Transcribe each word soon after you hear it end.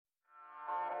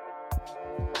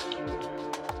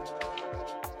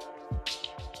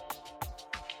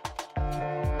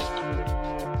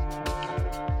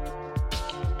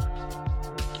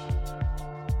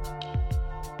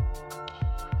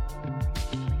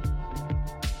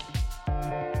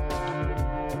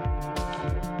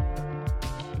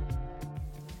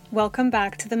Welcome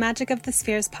back to the Magic of the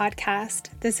Spheres podcast.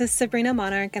 This is Sabrina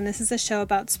Monarch, and this is a show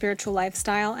about spiritual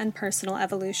lifestyle and personal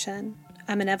evolution.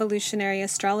 I'm an evolutionary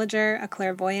astrologer, a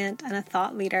clairvoyant, and a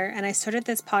thought leader, and I started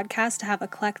this podcast to have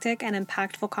eclectic and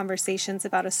impactful conversations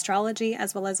about astrology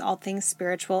as well as all things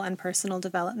spiritual and personal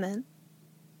development.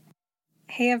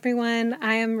 Hey everyone,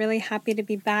 I am really happy to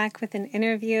be back with an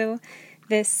interview.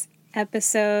 This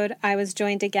episode, I was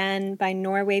joined again by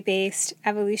Norway-based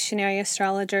evolutionary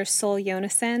astrologer Sol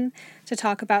Jonassen to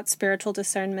talk about spiritual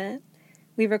discernment.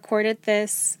 We recorded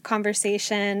this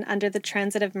conversation under the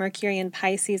transit of Mercury in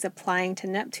Pisces applying to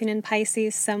Neptune in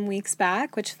Pisces some weeks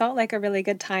back, which felt like a really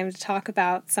good time to talk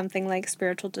about something like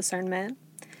spiritual discernment.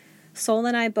 Sol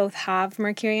and I both have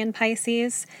Mercury in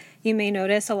Pisces. You may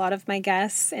notice a lot of my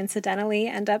guests incidentally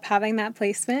end up having that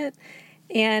placement.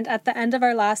 And at the end of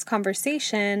our last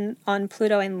conversation on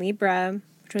Pluto and Libra,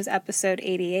 which was episode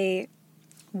 88,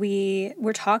 we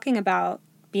were talking about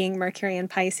being Mercury in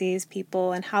Pisces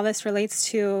people and how this relates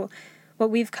to what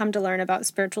we've come to learn about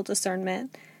spiritual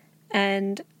discernment.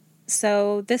 And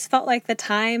so this felt like the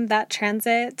time, that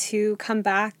transit, to come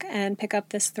back and pick up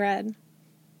this thread.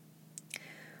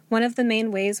 One of the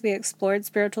main ways we explored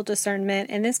spiritual discernment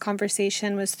in this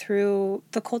conversation was through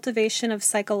the cultivation of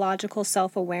psychological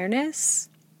self-awareness,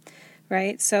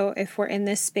 right? So if we're in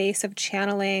this space of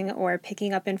channeling or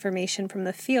picking up information from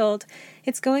the field,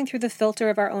 it's going through the filter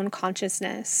of our own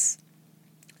consciousness.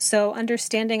 So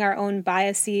understanding our own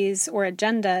biases or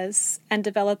agendas and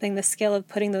developing the skill of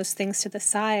putting those things to the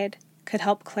side could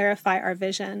help clarify our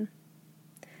vision.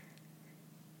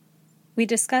 We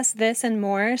discuss this and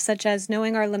more, such as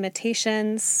knowing our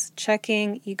limitations,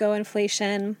 checking ego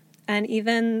inflation, and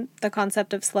even the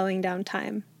concept of slowing down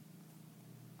time.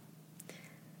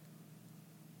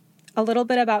 A little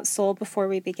bit about Sol before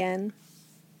we begin.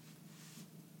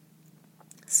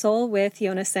 Sol with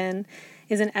Jonassen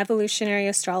is an evolutionary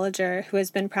astrologer who has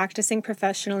been practicing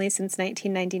professionally since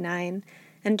 1999,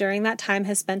 and during that time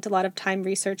has spent a lot of time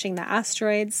researching the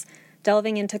asteroids,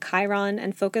 delving into Chiron,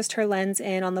 and focused her lens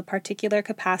in on the particular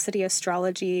capacity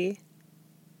astrology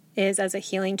is as a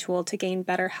healing tool to gain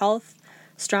better health,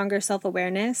 stronger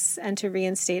self-awareness, and to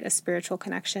reinstate a spiritual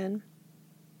connection.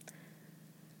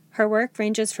 Her work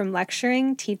ranges from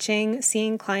lecturing, teaching,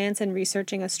 seeing clients, and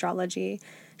researching astrology.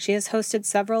 She has hosted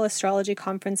several astrology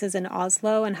conferences in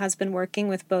Oslo and has been working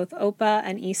with both OPA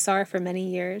and ISAR for many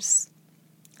years.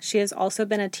 She has also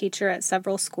been a teacher at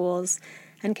several schools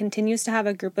and continues to have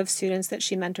a group of students that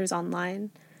she mentors online.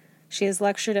 She has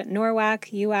lectured at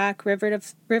NORWAC, UAC,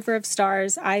 River of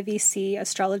Stars, IVC,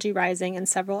 Astrology Rising, and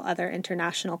several other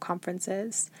international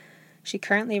conferences. She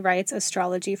currently writes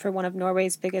astrology for one of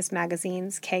Norway's biggest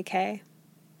magazines, KK.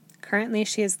 Currently,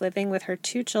 she is living with her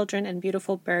 2 children in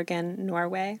beautiful Bergen,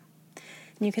 Norway.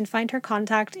 And you can find her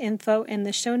contact info in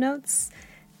the show notes,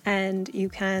 and you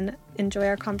can enjoy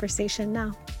our conversation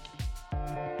now.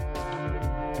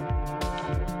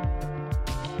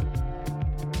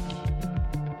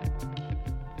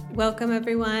 Welcome,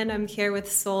 everyone. I'm here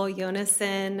with Sol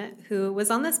Jonassen, who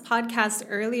was on this podcast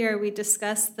earlier. We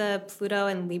discussed the Pluto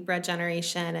and Libra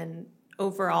generation and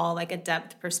overall like a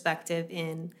depth perspective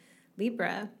in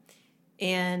Libra.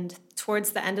 And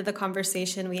towards the end of the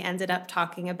conversation, we ended up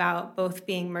talking about both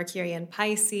being Mercury in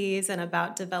Pisces and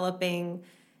about developing,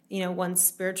 one's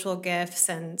spiritual gifts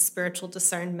and spiritual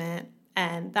discernment.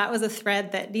 And that was a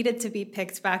thread that needed to be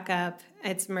picked back up.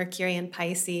 It's Mercury in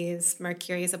Pisces.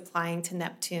 Mercury is applying to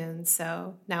Neptune.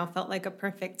 So now felt like a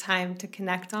perfect time to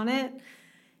connect on it.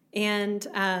 And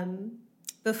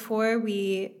before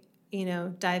we,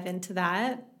 dive into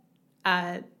that,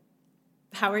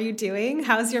 how are you doing?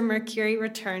 How's your Mercury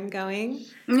return going?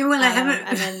 Well, I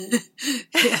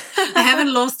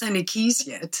haven't lost any keys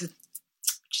yet,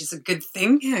 which is a good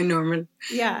thing. I normally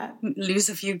lose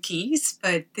a few keys,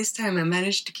 but this time I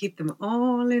managed to keep them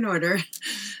all in order.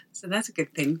 So that's a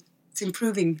good thing. It's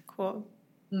improving. Cool.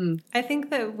 I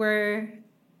think that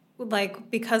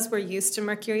because we're used to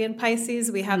Mercury in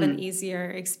Pisces, we have an easier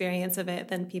experience of it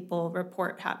than people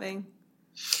report having.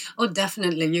 Oh,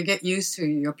 definitely. You get used to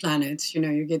your planets,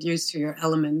 you get used to your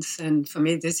elements. And for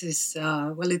me, this is,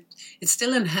 it's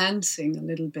still enhancing a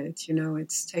little bit,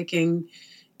 it's taking,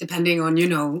 depending on,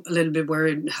 a little bit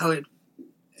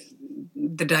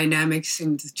the dynamics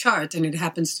in the chart. And it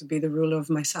happens to be the ruler of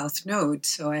my South Node.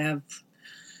 So I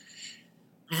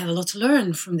I have a lot to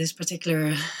learn from this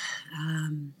particular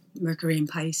Mercury in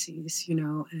Pisces,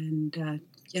 and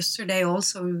yesterday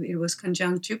also it was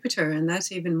conjunct Jupiter, and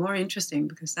that's even more interesting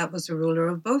because that was the ruler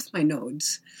of both my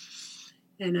nodes.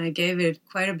 And I gave it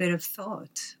quite a bit of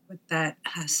thought, what that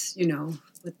has,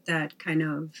 what that kind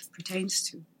of pertains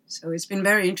to. So it's been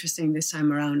very interesting this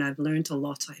time around. I've learned a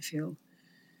lot, I feel.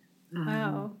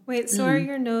 Wow. Wait, so are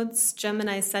your nodes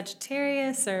Gemini,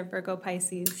 Sagittarius, or Virgo,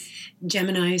 Pisces?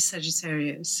 Gemini,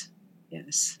 Sagittarius.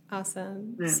 Yes.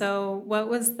 Awesome. Yeah. So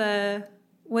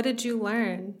what did you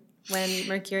learn when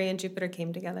Mercury and Jupiter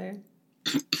came together?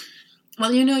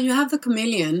 Well, you have the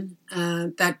chameleon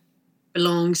that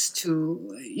belongs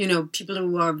to, people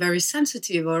who are very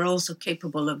sensitive are also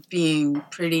capable of being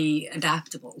pretty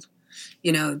adaptable.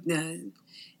 The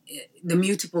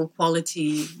mutable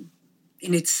quality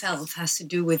in itself has to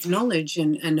do with knowledge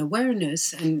and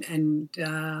awareness and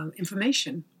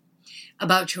information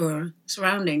about your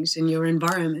surroundings and your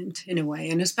environment in a way.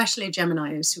 And especially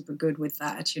Gemini is super good with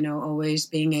that, always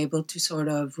being able to sort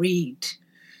of read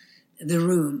the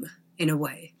room in a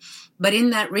way. But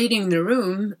in that reading the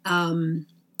room,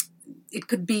 it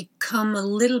could become a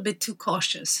little bit too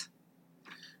cautious.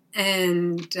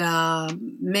 And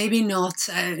maybe not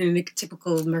in a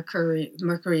typical Mercury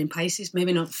in Pisces,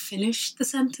 maybe not finish the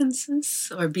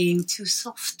sentences, or being too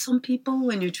soft on people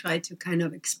when you try to kind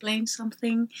of explain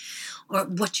something or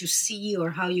what you see or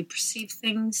how you perceive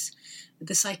things.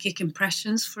 The psychic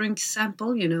impressions, for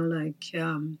example, like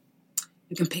you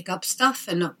can pick up stuff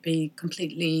and not be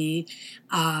completely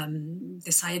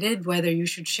decided whether you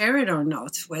should share it or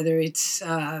not, whether it's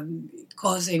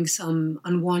causing some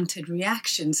unwanted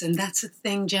reactions. And that's a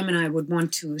thing Gemini would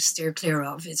want to steer clear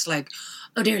of. It's like,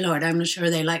 oh, dear Lord, I'm not sure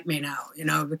they like me now,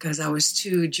 because I was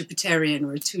too Jupiterian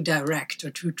or too direct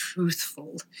or too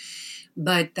truthful.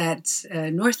 But that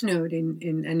North Node,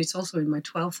 and it's also in my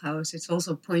 12th house, it's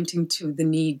also pointing to the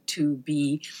need to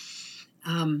be...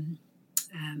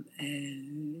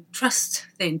 trust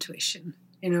the intuition,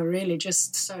 really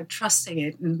just start trusting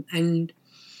it and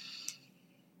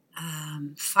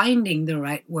finding the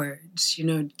right words,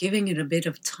 giving it a bit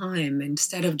of time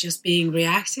instead of just being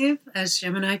reactive as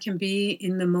Gemini can be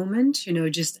in the moment,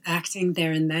 just acting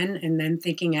there and then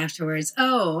thinking afterwards,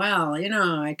 oh, well,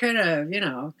 I could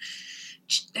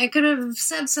have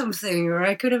said something, or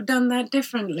I could have done that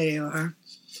differently, or...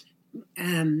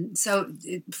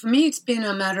 for me, it's been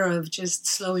a matter of just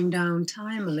slowing down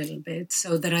time a little bit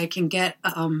so that I can get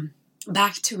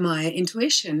back to my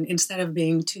intuition instead of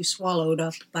being too swallowed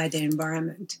up by the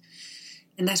environment.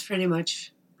 And that's pretty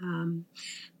much,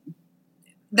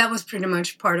 that was pretty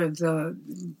much part of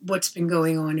what's been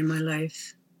going on in my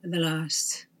life the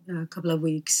last couple of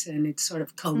weeks. And it sort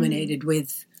of culminated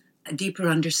with a deeper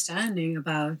understanding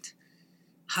about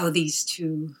how these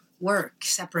two work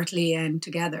separately and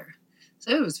together.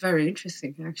 So it was very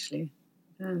interesting, actually.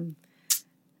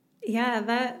 Yeah,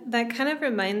 that kind of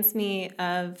reminds me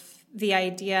of the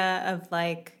idea of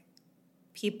like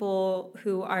people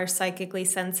who are psychically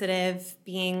sensitive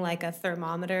being like a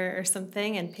thermometer or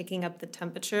something and picking up the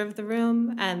temperature of the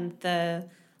room, and the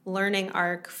learning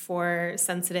arc for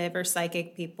sensitive or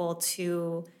psychic people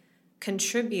to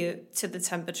contribute to the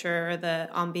temperature or the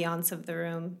ambiance of the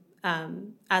room,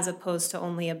 as opposed to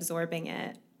only absorbing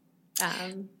it.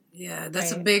 Yeah,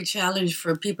 that's right. A big challenge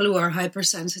for people who are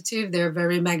hypersensitive. They're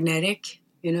very magnetic.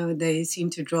 They seem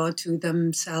to draw to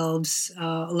themselves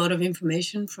a lot of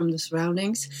information from the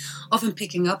surroundings, often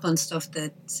picking up on stuff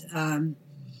that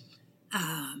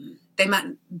they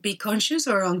might be conscious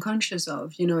or unconscious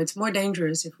of. It's more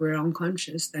dangerous if we're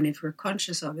unconscious than if we're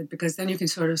conscious of it, because then you can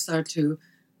sort of start to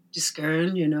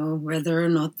discern, whether or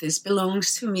not this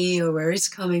belongs to me or where it's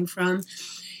coming from.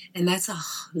 And that's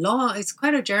it's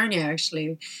quite a journey,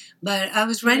 actually. But I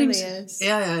was writing... It really is.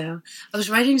 Yeah. I was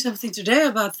writing something today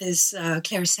about this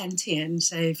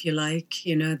clairsentience, if you like,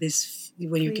 this,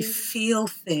 when you can feel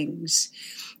things.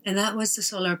 And that was the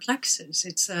solar plexus.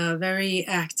 It's a very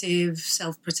active,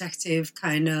 self-protective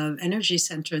kind of energy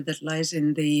center that lies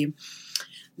in the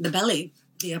belly,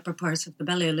 the upper parts of the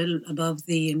belly, a little above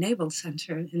the navel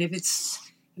center. And if it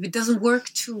doesn't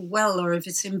work too well, or if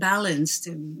it's imbalanced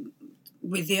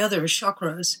with the other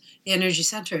chakras, the energy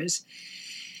centers,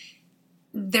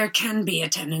 there can be a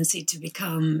tendency to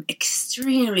become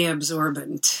extremely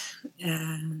absorbent,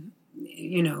 to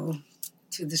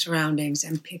the surroundings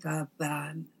and pick up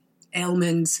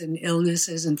ailments and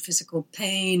illnesses and physical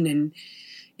pain. And,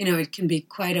 it can be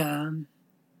quite a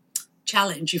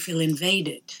challenge. You feel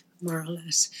invaded, more or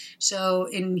less. So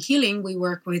in healing, we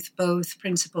work with both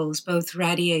principles, both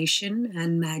radiation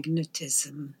and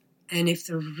magnetism. And if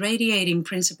the radiating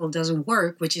principle doesn't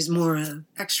work, which is more an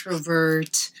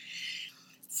extrovert,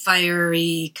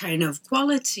 fiery kind of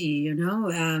quality, or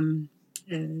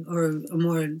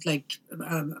more like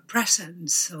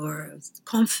presence or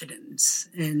confidence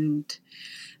and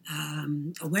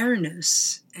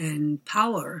awareness and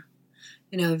power.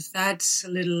 If that's a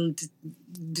little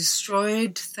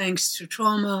destroyed thanks to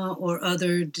trauma or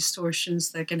other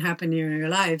distortions that can happen in your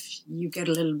life, you get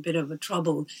a little bit of a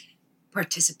trouble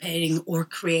participating or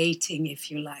creating,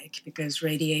 if you like, because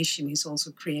radiation is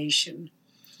also creation.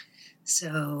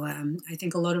 So I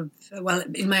think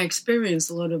in my experience,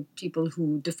 a lot of people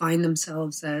who define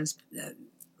themselves as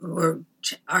or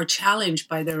are challenged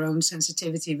by their own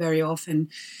sensitivity very often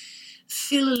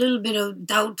feel a little bit of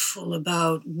doubtful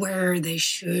about where they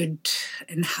should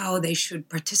and how they should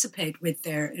participate with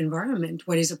their environment.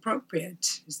 What is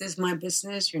appropriate? Is this my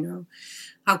business?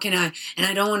 How can I? And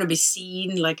I don't want to be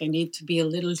seen, like I need to be a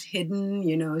little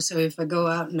hidden, So if I go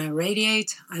out and I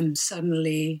radiate, I'm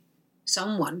suddenly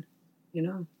someone,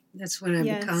 That's when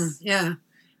I become,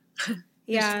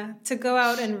 Yeah, to go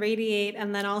out and radiate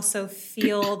and then also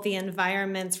feel the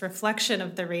environment's reflection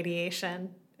of the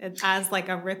radiation as like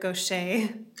a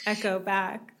ricochet echo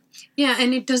back. Yeah,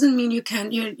 and it doesn't mean you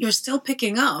can't, you're still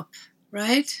picking up,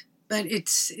 right? But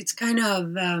it's kind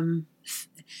of,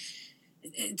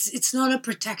 it's not a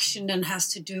protection that has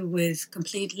to do with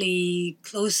completely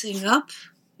closing up,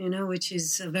 which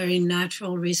is a very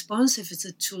natural response if it's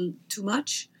too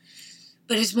much.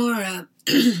 But it's more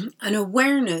an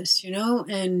awareness,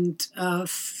 and a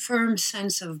firm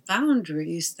sense of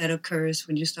boundaries that occurs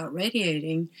when you start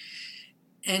radiating.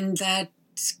 And that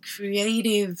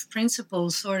creative principle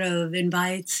sort of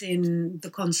invites in the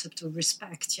concept of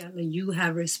respect. Yeah, like you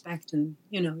have respect and,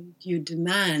 you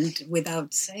demand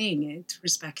without saying it,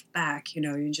 respect back.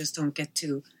 You just don't get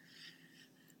to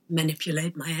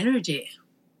manipulate my energy,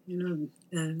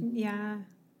 Yeah.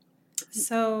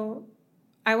 So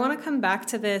I want to come back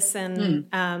to this and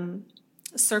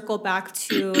circle back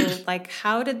to like,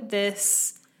 how did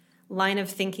this line of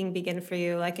thinking begin for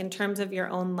you? Like in terms of your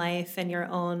own life and your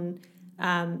own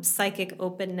psychic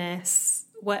openness,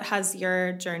 what has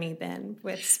your journey been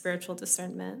with spiritual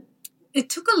discernment? It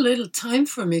took a little time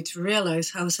for me to realize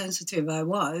how sensitive I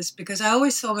was, because I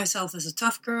always saw myself as a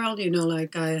tough girl,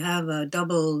 like I have a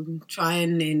double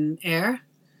trine in air.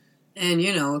 And,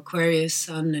 Aquarius,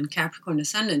 Sun, and Capricorn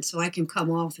ascendant. So I can come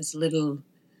off as a little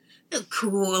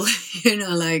cool,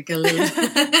 like a little...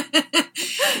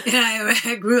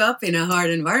 I grew up in a hard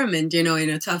environment, in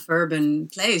a tough urban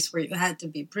place where you had to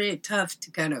be pretty tough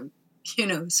to kind of,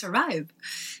 survive.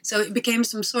 So it became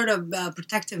some sort of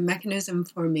protective mechanism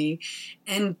for me.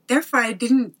 And therefore I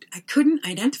couldn't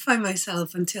identify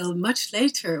myself until much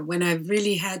later, when I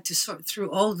really had to sort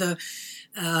through all the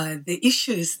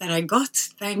issues that I got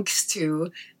thanks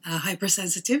to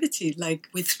hypersensitivity. Like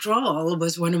withdrawal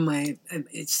was one of my,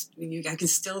 I can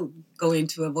still go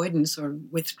into avoidance or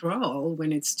withdrawal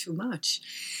when it's too much.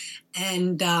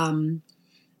 And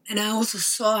I also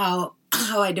saw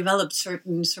how I developed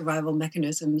certain survival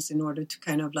mechanisms in order to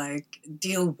kind of like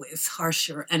deal with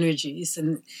harsher energies.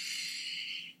 And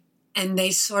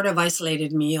they sort of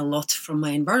isolated me a lot from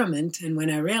my environment. And when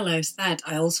I realized that,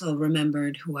 I also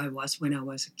remembered who I was when I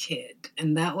was a kid.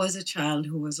 And that was a child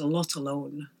who was a lot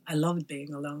alone. I loved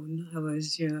being alone. I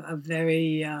was, a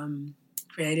very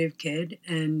creative kid.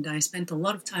 And I spent a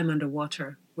lot of time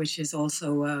underwater, which is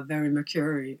also a very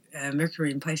Mercury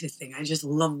and Pisces thing. I just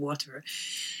love water.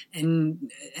 And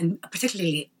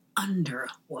particularly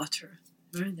underwater.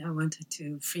 Right? I wanted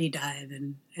to free dive.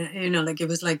 And it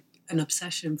was like an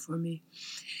obsession for me.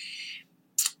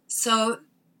 So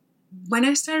when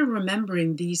I started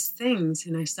remembering these things,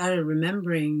 and I started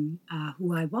remembering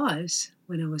who I was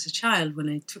when I was a child, when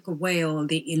I took away all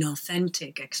the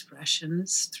inauthentic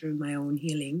expressions through my own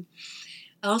healing,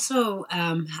 I also,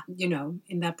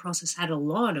 in that process had a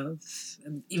lot of,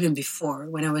 even before,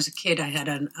 when I was a kid, I had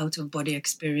an out-of-body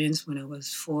experience when I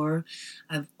was 4.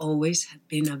 I've always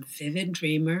been a vivid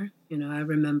dreamer. I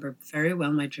remember very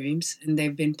well my dreams, and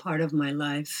they've been part of my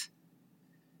life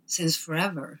since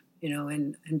forever.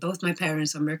 And both my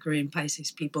parents are Mercury and Pisces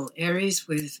people, Aries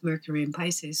with Mercury and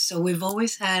Pisces. So we've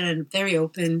always had a very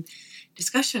open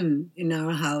discussion in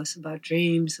our house about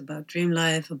dreams, about dream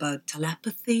life, about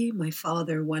telepathy. My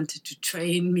father wanted to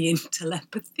train me in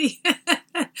telepathy.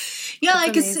 I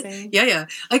could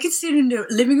sit in the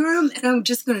living room and I'm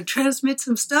just going to transmit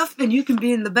some stuff, and you can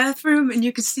be in the bathroom and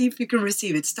you can see if you can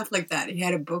receive it, stuff like that. He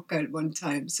had a book at one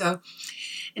time. So,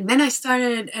 and then I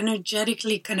started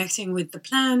energetically connecting with the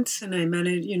plants, and I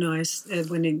managed,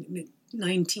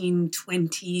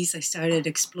 1920s, I started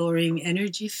exploring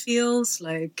energy fields.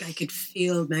 Like I could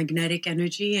feel magnetic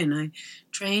energy, and I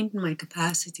trained my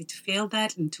capacity to feel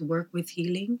that and to work with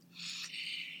healing.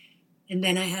 And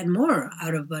then I had more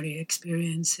out of body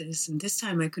experiences. And this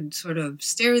time I could sort of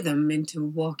steer them into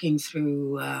walking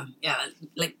through,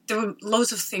 like there were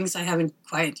loads of things I haven't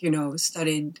quite,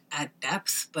 studied at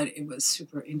depth, but it was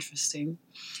super interesting.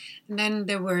 And then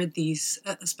there were these,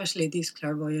 especially these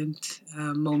clairvoyant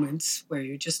moments where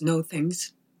you just know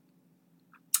things.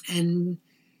 And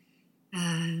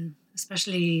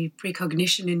especially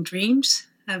precognition in dreams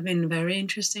have been very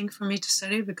interesting for me to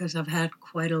study because I've had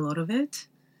quite a lot of it.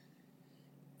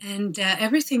 And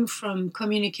everything from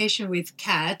communication with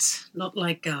cats, not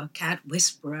like a cat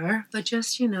whisperer, but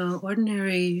just,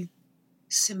 ordinary,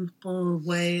 simple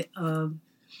way of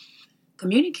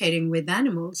communicating with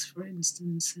animals, for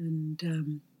instance,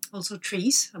 and also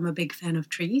trees. I'm a big fan of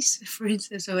trees, for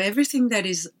instance. So everything that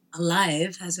is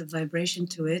alive has a vibration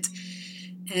to it.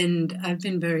 And I've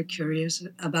been very curious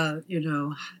about,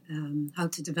 how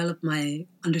to develop my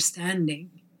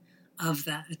understanding of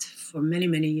that for many,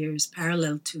 many years,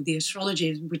 parallel to the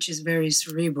astrology, which is very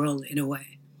cerebral in a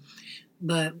way.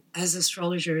 But as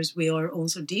astrologers, we are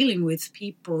also dealing with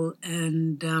people,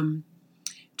 and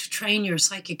to train your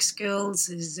psychic skills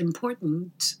is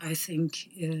important, I think.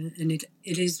 And it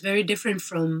is very different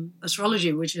from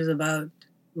astrology, which is about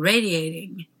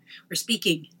radiating or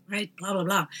speaking, right? Blah, blah,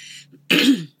 blah.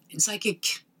 In psychic,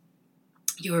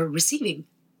 you're receiving,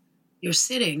 you're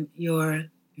sitting,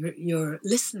 you're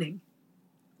listening.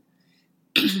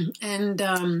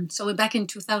 And so back in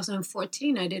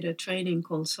 2014, I did a training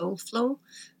called Soul Flow,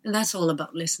 and that's all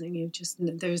about listening.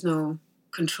 There's no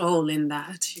control in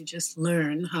that. You just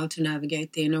learn how to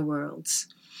navigate the inner worlds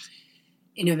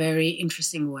in a very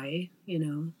interesting way,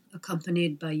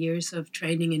 accompanied by years of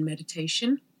training in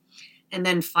meditation. And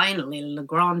then finally, le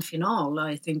grand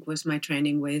finale, I think, was my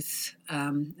training with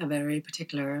a very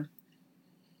particular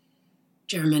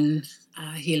German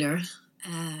healer,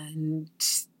 and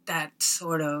that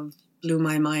sort of blew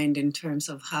my mind in terms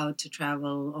of how to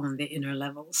travel on the inner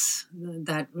levels.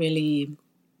 That really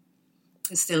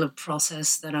is still a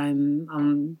process that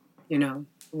I'm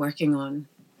working on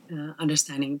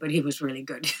understanding, but he was really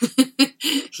good.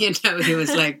 He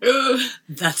was like, oh,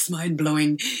 that's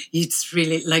mind-blowing. It's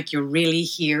really like you're really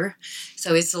here.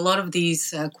 So it's a lot of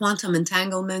these quantum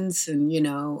entanglements and,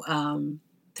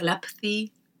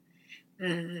 telepathy,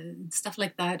 stuff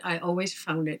like that. I always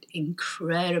found it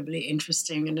incredibly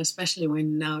interesting, and especially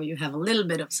when now you have a little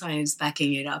bit of science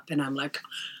backing it up, and I'm like,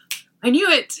 I knew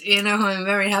it. I'm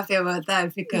very happy about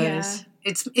that because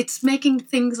it's making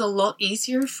things a lot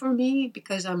easier for me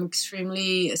because I'm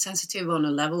extremely sensitive on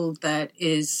a level that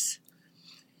is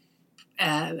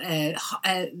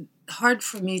hard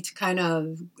for me to kind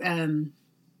of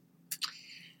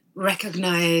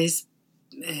recognize.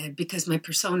 Because my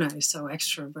persona is so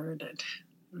extroverted,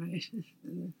 right?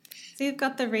 So you've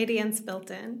got the radiance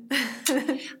built in.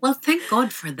 Well, thank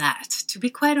God for that. To be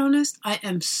quite honest, I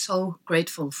am so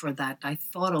grateful for that. I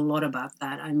thought a lot about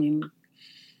that. I mean,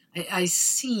 I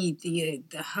see the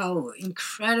how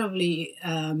incredibly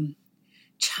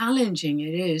challenging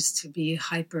it is to be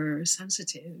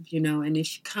hypersensitive, and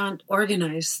if you can't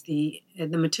organize the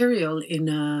material in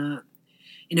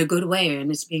a good way,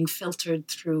 and it's being filtered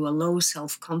through a low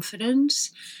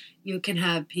self-confidence, you can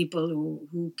have people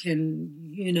who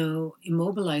can,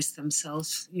 immobilize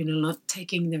themselves, not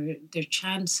taking their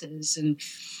chances and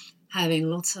having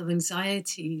lots of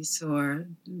anxieties or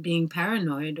being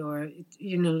paranoid or,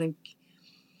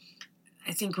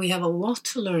 I think we have a lot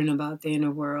to learn about the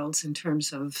inner worlds in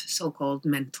terms of so-called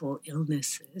mental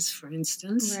illnesses, for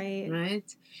instance. Right?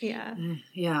 Yeah.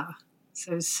 Yeah.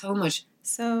 So there's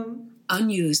so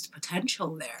unused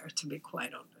potential there, to be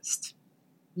quite honest.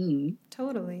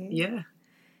 Totally. Yeah.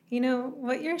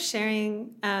 What you're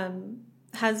sharing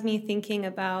has me thinking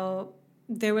about,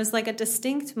 there was like a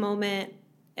distinct moment,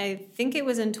 I think it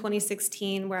was in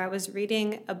 2016, where I was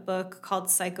reading a book called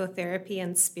Psychotherapy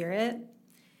and Spirit.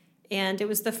 And it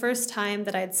was the first time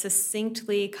that I'd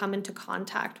succinctly come into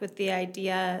contact with the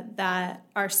idea that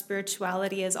our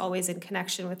spirituality is always in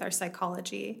connection with our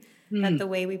psychology, that the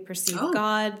way we perceive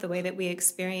God, the way that we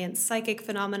experience psychic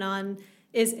phenomenon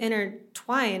is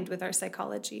intertwined with our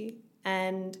psychology.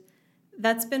 And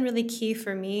that's been really key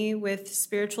for me with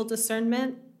spiritual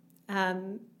discernment,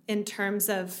 in terms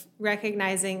of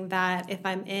recognizing that if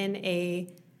I'm in a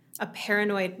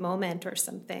paranoid moment or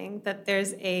something, that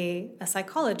there's a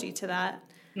psychology to that.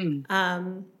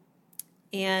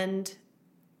 And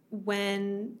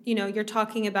when, you know, you're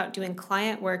talking about doing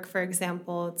client work, for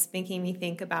example, it's making me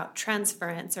think about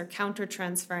transference or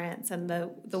countertransference and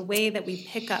the way that we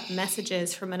pick up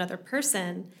messages from another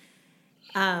person.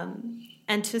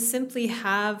 And to simply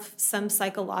have some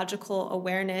psychological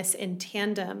awareness in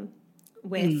tandem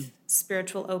with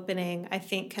spiritual opening, I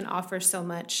think can offer so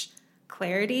much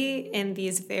clarity in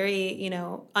these very, you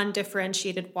know,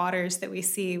 undifferentiated waters that we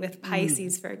see with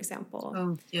Pisces, for example.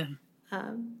 Oh, yeah.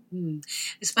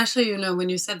 Especially, you know, when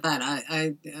you said that,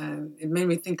 it made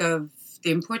me think of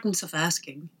the importance of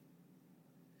asking.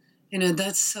 You know,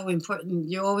 that's so important.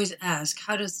 You always ask,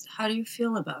 how do you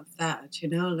feel about that? You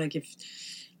know, like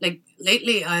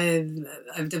lately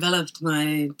I've developed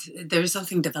there's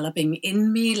something developing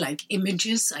in me, like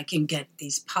images. I can get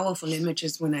these powerful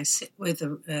images when I sit with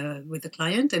a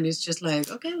client, and it's just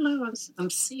like, okay, well, I'm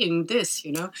seeing this,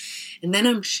 you know, and then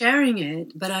I'm sharing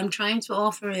it, but I'm trying to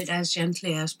offer it as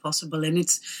gently as possible. And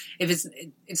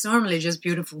it's normally just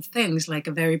beautiful things, like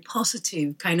a very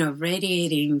positive kind of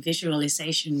radiating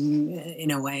visualization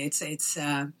in a way. It's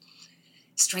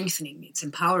strengthening, it's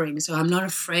empowering. So I'm not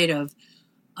afraid of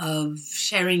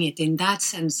sharing it in that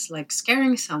sense, like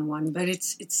scaring someone, but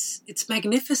it's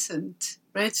magnificent,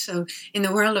 right? So in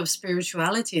the world of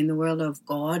spirituality, in the world of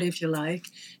God, if you like,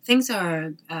 things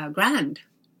are grand.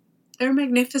 They're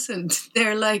magnificent.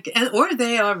 They're like, or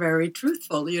they are very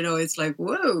truthful. You know, it's like,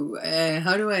 whoa,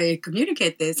 how do I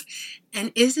communicate this?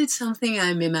 And is it something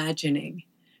I'm imagining?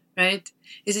 Right?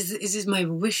 Is this my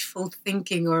wishful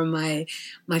thinking or my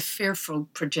fearful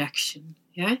projection?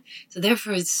 Yeah. So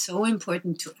therefore, it's so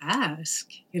important to ask,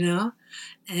 you know,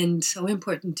 and so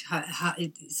important to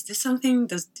is this something?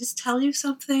 Does this tell you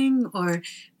something? Or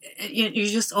you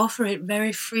just offer it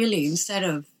very freely instead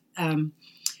of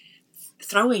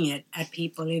throwing it at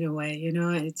people in a way, you know.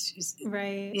 It's just,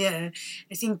 right. Yeah,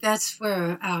 I think that's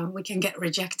where we can get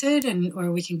rejected, or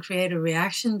we can create a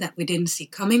reaction that we didn't see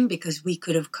coming, because we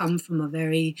could have come from a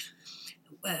very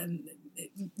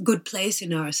good place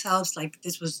in ourselves, like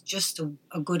this was just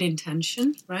a good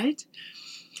intention, right?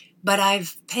 But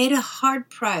I've paid a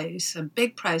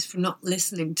big price for not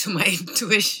listening to my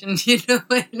intuition, you know.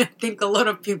 And I think a lot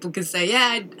of people can say,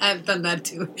 yeah, I've done that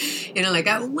too. You know, like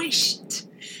I wished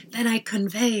that I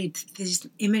conveyed these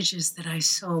images that I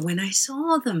saw when I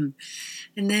saw them.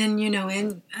 And then, you know,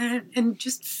 and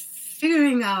just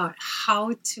figuring out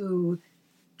how to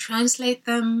translate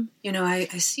them. You know, I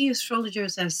see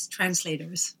astrologers as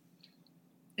translators.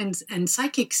 And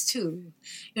psychics too.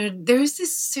 You know, there is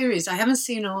this series, I haven't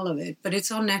seen all of it, but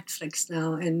it's on Netflix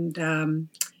now, and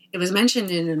it was mentioned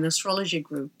in an astrology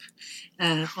group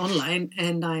online,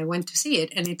 and I went to see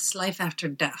it, and it's Life After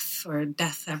Death, or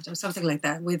Death After, something like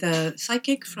that, with a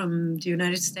psychic from the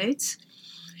United States.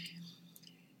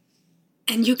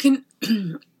 And you can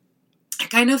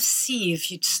kind of see,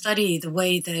 if you study the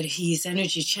way that his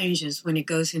energy changes when it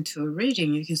goes into a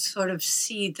reading, you can sort of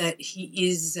see that he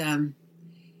is...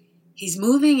 he's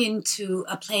moving into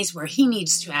a place where he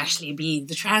needs to actually be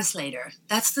the translator.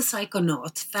 That's the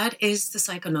psychonaut. That is the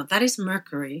psychonaut. That is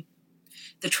Mercury,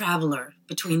 the traveler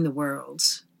between the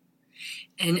worlds.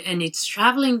 And it's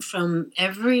traveling from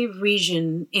every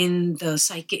region in the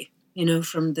psyche, you know,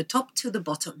 from the top to the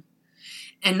bottom.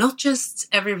 And not just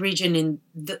every region in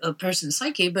a person's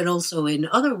psyche, but also in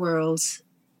other worlds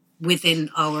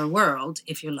within our world,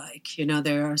 if you like. You know,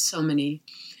 there are so many...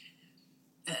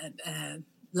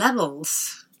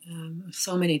 levels,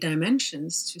 so many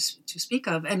dimensions to speak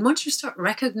of. And once you start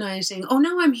recognizing, oh,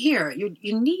 now I'm here,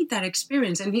 you need that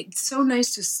experience. And it's so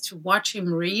nice to watch him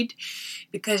read,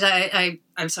 because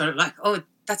I'm sort of like, oh,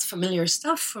 that's familiar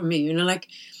stuff for me, you know, like,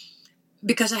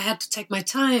 because I had to take my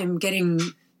time getting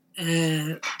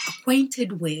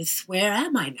acquainted with, where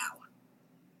am I now?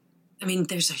 I mean,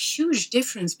 there's a huge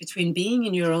difference between being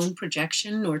in your own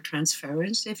projection or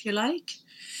transference, if you like,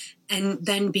 and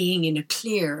then being in a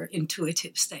clear,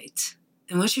 intuitive state.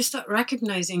 And once you start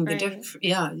recognizing the difference,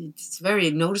 it's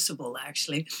very noticeable,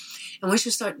 actually. And once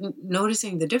you start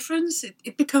noticing the difference,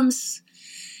 it becomes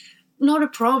not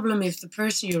a problem if the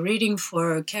person you're reading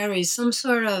for carries some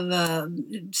sort of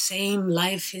same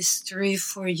life history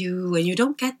for you, and you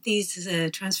don't get these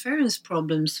transference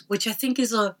problems, which I think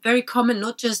is very common,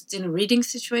 not just in a reading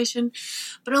situation,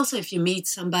 but also if you meet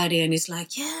somebody and it's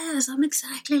like, yes, I'm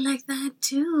exactly like that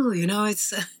too. You know,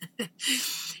 it's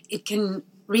it can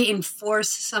reinforce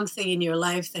something in your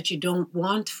life that you don't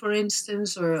want, for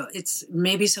instance, or it's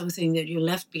maybe something that you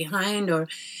left behind, or,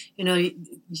 you know,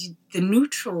 the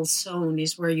neutral zone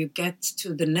is where you get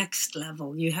to the next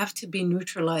level. You have to be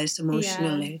neutralized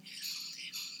emotionally. Yeah.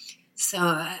 So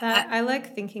I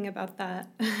like thinking about that.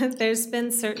 There's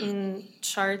been certain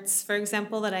charts, for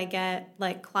example, that I get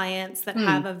like clients that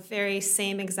have a very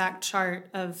same exact chart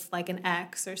of like an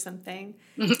X or something.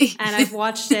 And I've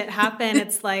watched it happen.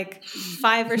 It's like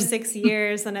 5 or 6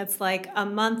 years, and it's like a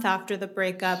month after the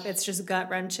breakup. It's just gut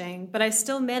wrenching. But I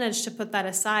still managed to put that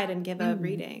aside and give a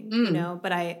reading, you know,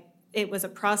 but it was a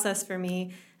process for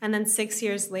me. And then 6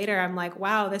 years later, I'm like,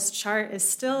 wow, this chart is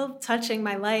still touching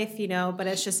my life, you know, but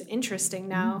it's just interesting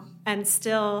now. And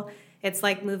still, it's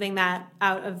like moving that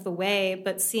out of the way,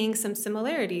 but seeing some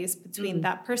similarities between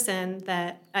that person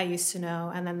that I used to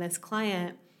know and then this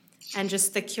client, and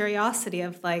just the curiosity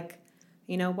of like,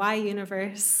 you know, why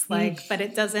universe? Like, but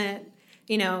it doesn't,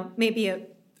 you know, maybe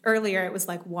earlier it was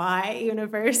like, why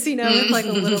universe, you know, with like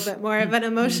a little bit more of an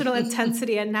emotional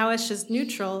intensity. And now it's just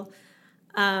neutral.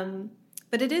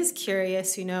 But it is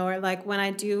curious, you know, or like when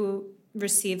I do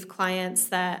receive clients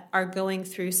that are going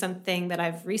through something that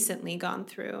I've recently gone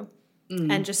through,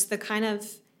 and just the kind of,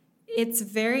 it's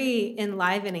very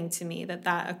enlivening to me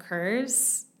that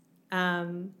occurs,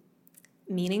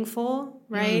 meaningful,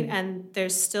 right? And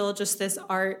there's still just this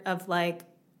art of like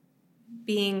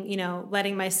being, you know,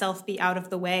 letting myself be out of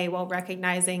the way while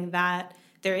recognizing that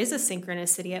there is a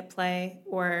synchronicity at play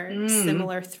or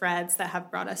similar threads that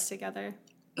have brought us together.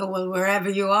 Oh, well, wherever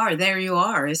you are, there you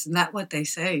are. Isn't that what they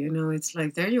say? You know, it's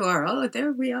like, there you are. Oh,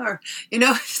 there we are. You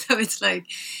know, so it's like,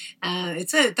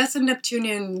 that's a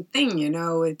Neptunian thing, you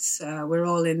know, it's, we're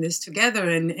all in this together.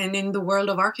 And in the world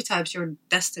of archetypes, you're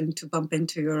destined to bump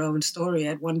into your own story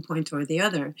at one point or the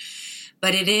other.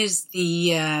 But it is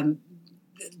the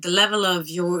level of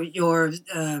your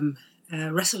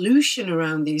resolution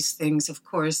around these things, of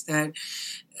course,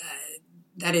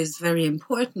 that is very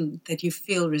important, that you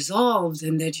feel resolved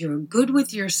and that you're good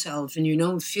with yourself and you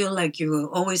don't feel like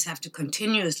you always have to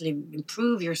continuously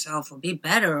improve yourself or be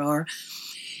better or,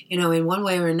 you know, in one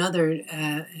way or another,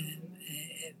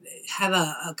 have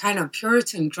a kind of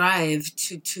Puritan drive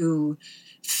to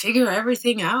figure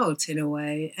everything out in a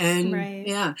way. And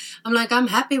yeah, I'm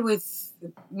happy with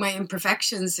my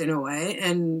imperfections in a way,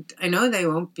 and I know they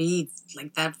won't be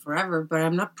like that forever, but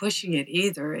I'm not pushing it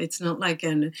either. It's not like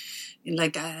I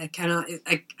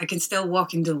can still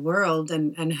walk into the world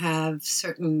and have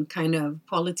certain kind of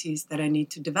qualities that I need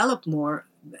to develop more,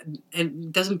 and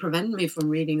it doesn't prevent me from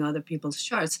reading other people's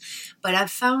charts. But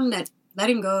I've found that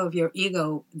letting go of your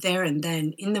ego there and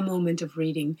then in the moment of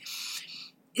reading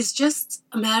is just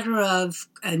a matter of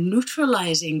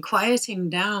neutralizing, quieting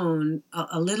down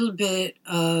a little bit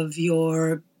of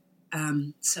your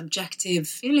subjective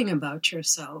feeling about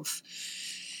yourself.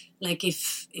 Like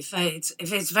if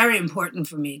it's very important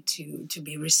for me to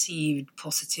be received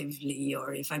positively,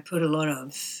 or if I put a lot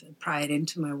of pride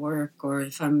into my work, or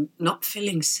if I'm not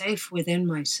feeling safe within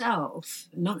myself,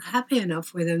 not happy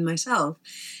enough within myself,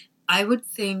 I would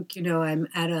think, you know, I'm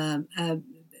at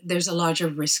there's a larger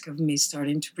risk of me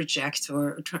starting to project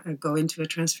or go into a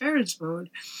transference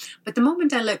mode. But the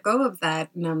moment I let go of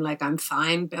that and I'm like, I'm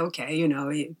fine, okay, you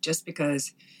know, just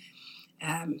because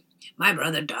my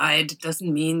brother died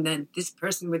doesn't mean that this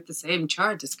person with the same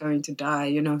chart is going to die,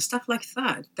 you know, stuff like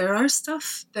that. There are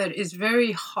stuff that is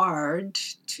very hard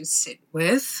to sit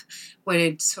with when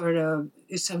it sort of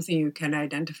is something you can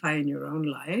identify in your own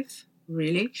life.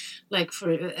 Really, like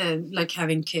for like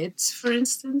having kids, for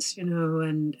instance, you know,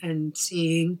 and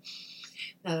seeing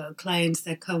clients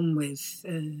that come with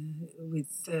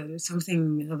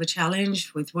something of a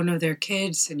challenge with one of their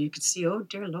kids, and you could see, oh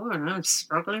dear Lord, I'm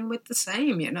struggling with the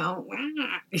same, you know.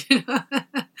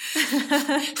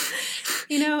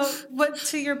 You know, what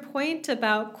to your point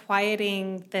about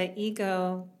quieting the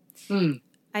ego.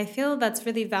 I feel that's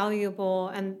really valuable,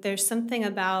 and there's something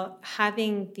about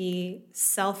having the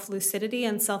self-lucidity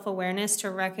and self-awareness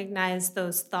to recognize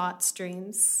those thought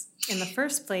streams in the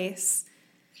first place,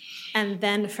 and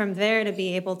then from there to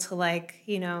be able to, like,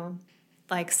 you know,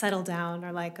 like settle down,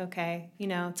 or like, okay, you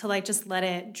know, to like just let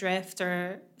it drift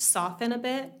or soften a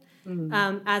bit,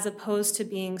 as opposed to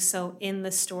being so in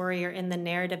the story or in the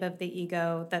narrative of the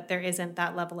ego that there isn't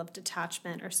that level of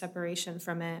detachment or separation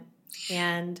from it.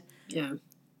 And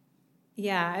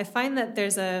yeah, I find that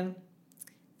there's the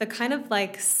kind of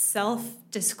like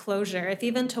self-disclosure, if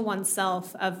even to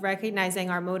oneself, of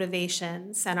recognizing our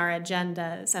motivations and our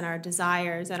agendas and our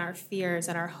desires and our fears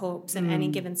and our hopes in any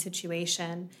given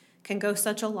situation can go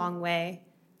such a long way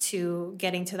to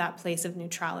getting to that place of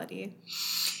neutrality.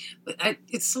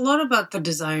 It's a lot about the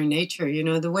desire nature, you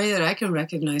know. The way that I can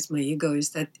recognize my ego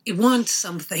is that it wants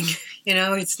something, you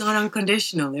know. It's not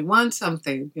unconditional. It wants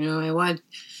something, you know. I want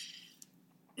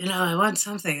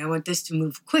something. I want this to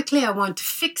move quickly. I want to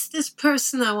fix this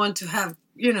person. I want to have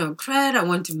cred. I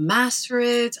want to master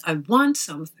it. I want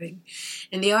something.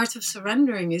 And the art of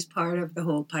surrendering is part of the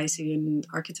whole Piscean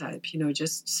archetype.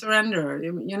 Just surrender.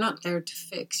 You're not there to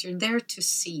fix. You're there to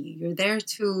see. You're there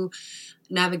to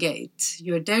navigate.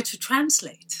 You're there to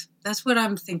translate. That's what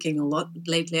I'm thinking a lot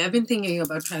lately. I've been thinking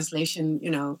about translation,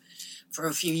 for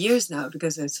a few years now,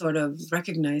 because I sort of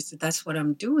recognize that that's what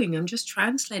I'm doing. I'm just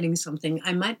translating something.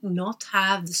 I might not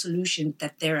have the solution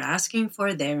that they're asking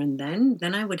for there and then.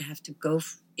 Then I would have to go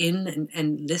in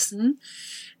and listen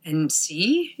and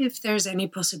see if there's any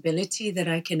possibility that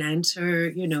I can answer,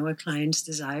 a client's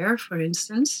desire, for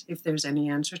instance, if there's any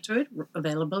answer to it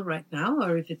available right now,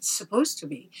 or if it's supposed to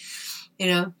be,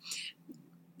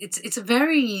 It's a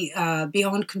very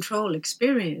beyond control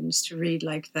experience to read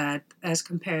like that, as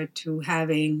compared to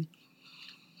having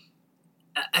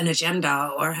an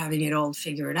agenda or having it all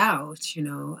figured out.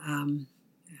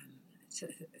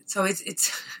 So it's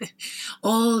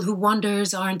all who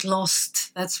wanders aren't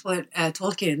lost. That's what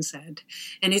Tolkien said,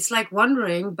 and it's like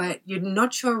wandering, but you're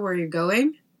not sure where you're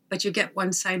going, but you get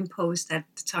one signpost at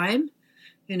the time.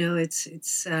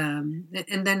 It's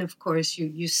and then of course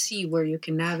you see where you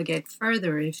can navigate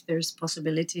further if there's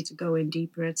possibility to go in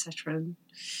deeper, etc.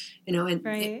 And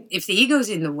right. if the ego's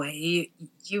in the way,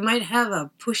 you might have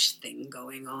a push thing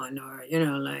going on, or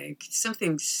like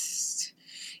something's,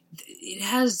 it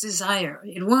has desire,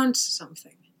 it wants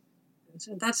something.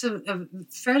 So that's a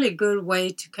fairly good way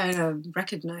to kind of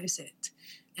recognize it.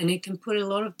 And it can put a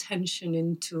lot of tension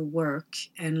into work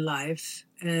and life.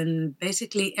 And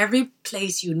basically, every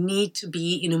place you need to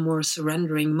be in a more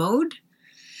surrendering mode,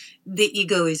 the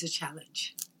ego is a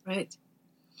challenge, right?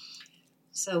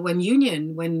 So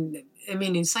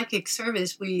in psychic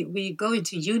service, we go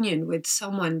into union with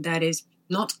someone that is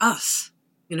not us,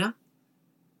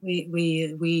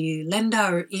 We lend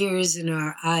our ears and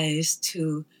our eyes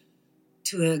to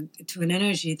an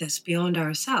energy that's beyond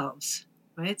ourselves,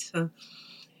 right? So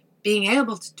being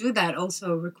able to do that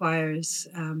also requires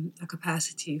a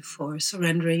capacity for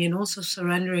surrendering, and also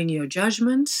surrendering your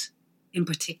judgments in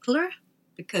particular,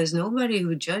 because nobody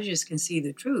who judges can see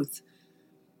the truth.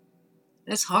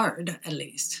 That's hard, at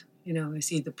least. I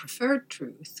see the preferred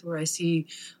truth, or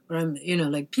I'm,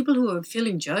 like people who are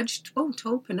feeling judged won't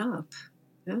open up.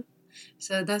 Yeah?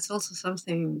 So that's also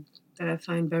something that I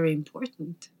find very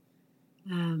important.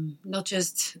 Not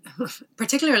just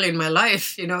particularly in my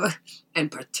life, and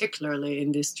particularly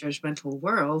in this judgmental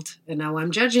world. And now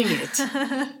I'm judging it.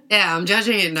 Yeah, I'm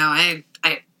judging it now. I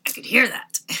could hear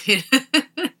that.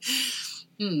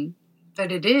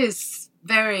 But it is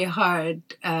very hard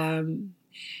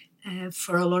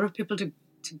for a lot of people to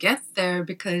get there,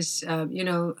 because,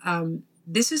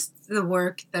 this is the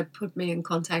work that put me in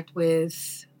contact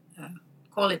with,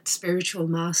 call it spiritual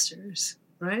masters,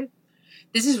 right?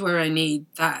 This is where I need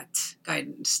that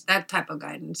guidance, that type of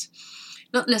guidance.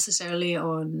 Not necessarily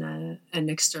on an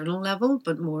external level,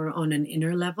 but more on an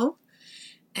inner level.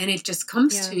 And it just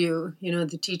comes to you,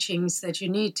 the teachings that you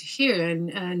need to hear.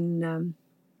 And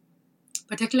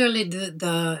particularly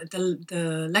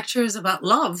the lectures about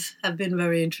love have been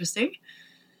very interesting.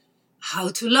 How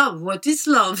to love, what is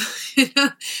love?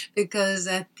 Because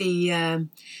at the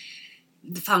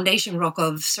foundation rock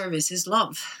of service is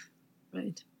love,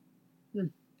 right?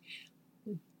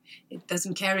 It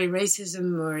doesn't carry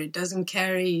racism, or it doesn't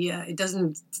carry, it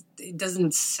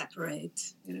doesn't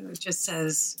separate. It just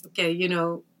says, okay,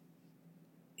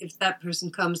 if that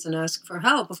person comes and asks for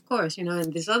help, of course,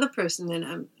 and this other person, then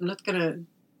I'm not going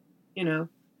to,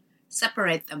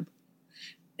 separate them.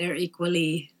 They're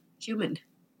equally human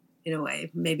in a way.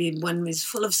 Maybe one is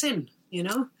full of sin,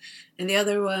 and the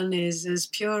other one is as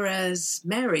pure as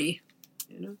Mary,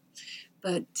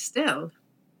 But still,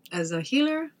 as a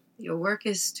healer, your work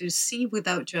is to see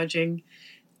without judging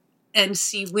and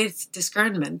see with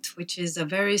discernment, which is a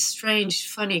very strange,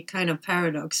 funny kind of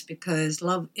paradox, because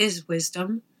love is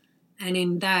wisdom. And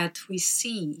in that, we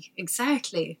see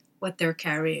exactly what they're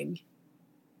carrying.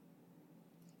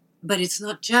 But it's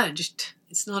not judged.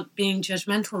 It's not being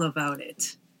judgmental about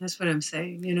it. That's what I'm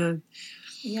saying,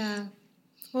 Yeah.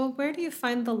 Well, where do you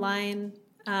find the line?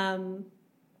 I'm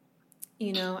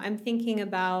thinking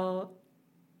about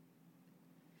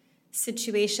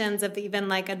situations of even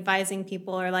like advising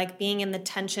people, or like being in the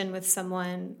tension with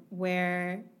someone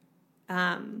where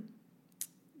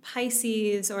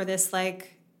Pisces, or this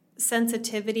like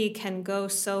sensitivity, can go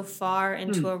so far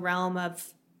into a realm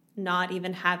of not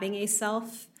even having a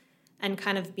self, and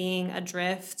kind of being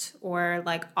adrift, or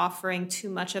like offering too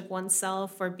much of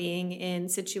oneself, or being in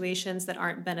situations that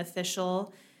aren't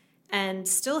beneficial, and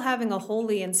still having a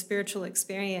holy and spiritual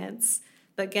experience,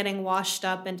 but getting washed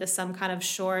up into some kind of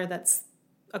shore that's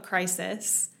a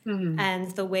crisis. Mm.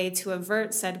 And the way to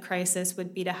avert said crisis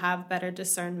would be to have better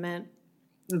discernment.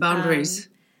 Boundaries.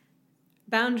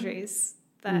 Boundaries.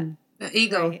 The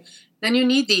ego. Right. Then you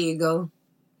need the ego,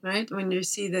 right? When you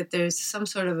see that there's some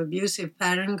sort of abusive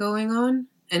pattern going on,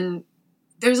 and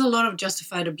there's a lot of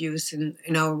justified abuse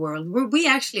in our world. We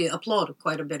actually applaud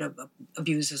quite a bit of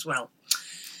abuse as well.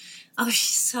 Oh,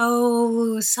 she's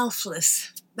so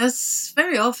selfless. That's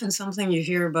very often something you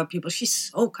hear about people. She's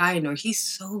so kind, or he's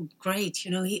so great.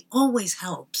 He always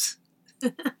helps.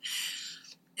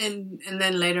 and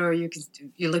then later you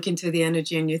look into the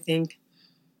energy and you think,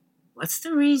 what's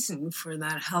the reason for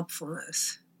that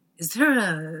helpfulness? Is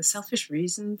there a selfish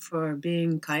reason for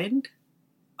being kind?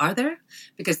 Are there?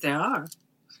 Because there are.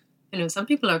 Some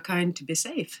people are kind to be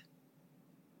safe.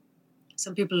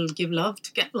 Some people give love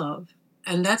to get love.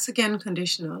 And that's, again,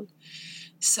 conditional.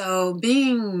 So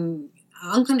being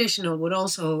unconditional would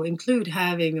also include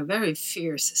having a very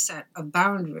fierce set of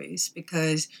boundaries,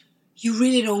 because you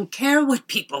really don't care what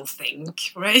people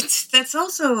think, right? That's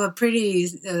also a pretty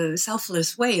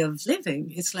selfless way of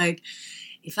living. It's like,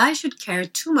 if I should care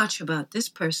too much about this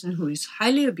person who is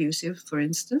highly abusive, for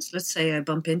instance, let's say I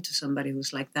bump into somebody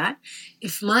who's like that.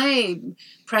 If my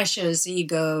precious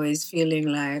ego is feeling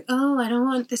like, oh, I don't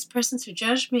want this person to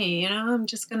judge me, I'm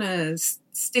just going to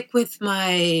stick with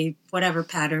my whatever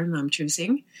pattern I'm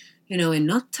choosing, and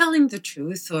not telling the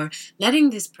truth, or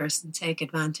letting this person take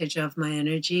advantage of my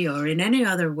energy, or in any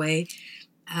other way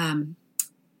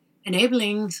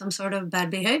enabling some sort of bad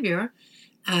behavior,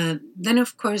 then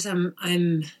of course I'm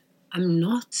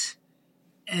not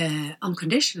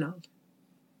unconditional.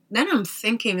 Then I'm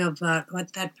thinking about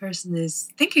what that person is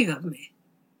thinking of me,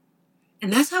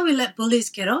 and that's how we let bullies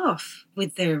get off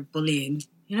with their bullying,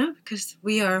 because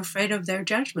we are afraid of their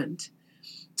judgment,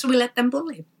 so we let them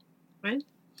bully, right?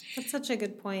 That's such a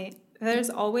good point. There's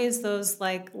always those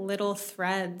little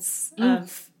threads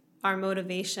of our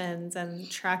motivations, and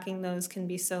tracking those can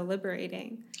be so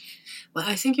liberating. Well,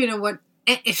 I think what.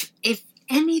 If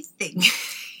anything,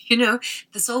 the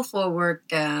soulflow work,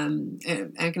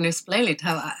 I can explain it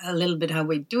a little bit how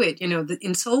we do it.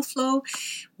 In soulflow,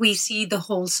 we see the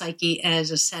whole psyche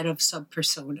as a set of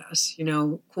sub-personas,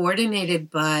 coordinated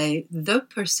by the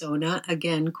persona,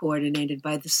 again, coordinated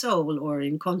by the soul, or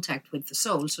in contact with the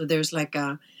soul. So there's like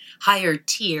a higher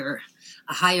tier,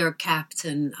 a higher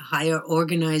captain, a higher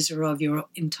organizer of your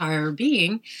entire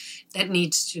being that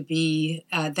needs to be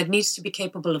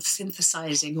capable of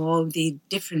synthesizing all the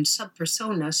different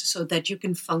sub-personas so that you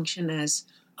can function as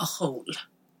a whole,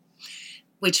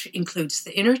 which includes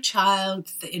the inner child,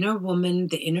 the inner woman,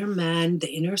 the inner man,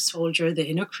 the inner soldier, the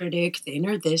inner critic, the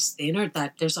inner this, the inner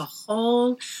that. There's a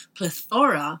whole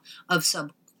plethora of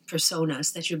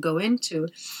sub-personas that you go into.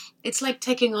 It's like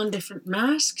taking on different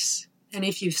masks. And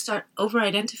if you start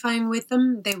over-identifying with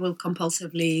them, they will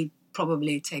compulsively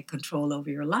probably take control over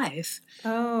your life.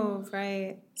 Oh,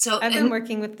 right. So I've been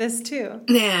working with this too.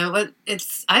 Yeah, well,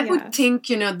 I would think,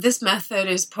 this method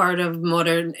is part of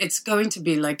modern, it's going to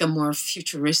be like a more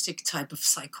futuristic type of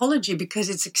psychology, because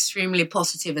it's extremely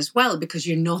positive as well, because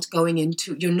you're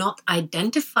not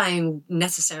identifying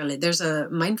necessarily. There's a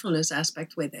mindfulness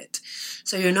aspect with it.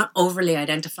 So you're not overly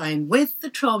identifying with the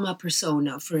trauma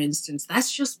persona, for instance.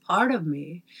 That's just part of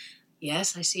me.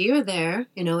 Yes, I see you're there,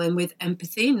 and with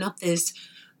empathy, not this,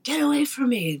 get away from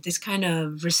me, this kind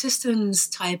of resistance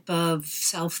type of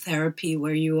self-therapy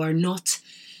where you are not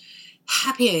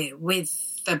happy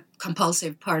with the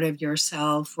compulsive part of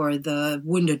yourself or the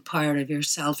wounded part of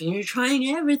yourself, and you're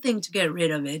trying everything to get rid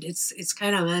of it. It's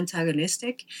kind of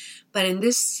antagonistic. But in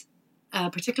this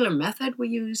particular method, we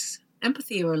use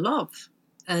empathy or love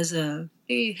as a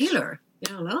healer.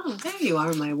 Oh, there you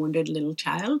are, my wounded little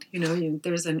child.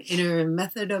 There's an inner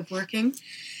method of working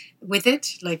with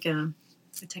it, like a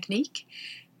technique.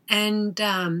 And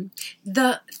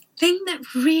the thing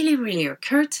that really, really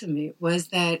occurred to me was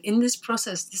that in this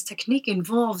process, this technique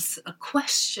involves a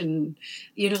question,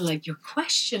 like you're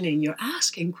questioning, you're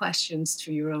asking questions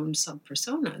to your own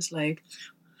sub-personas, like,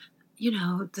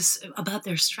 this about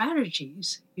their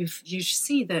strategies. You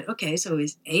see that, okay, so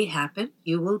is A happen,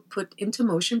 you will put into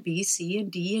motion B, C,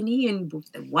 and D, and E, and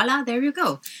voila, there you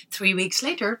go. 3 weeks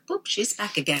later, boop, she's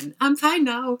back again. I'm fine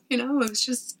now. It was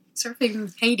just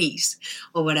surfing Hades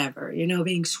or whatever,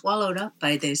 being swallowed up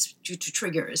by this due to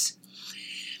triggers.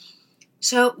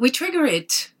 So we trigger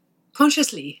it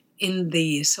consciously in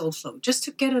the soul flow just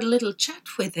to get a little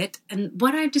chat with it. And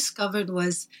what I discovered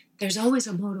was there's always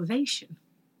a motivation.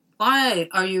 Why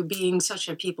are you being such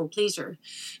a people pleaser?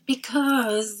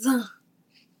 Because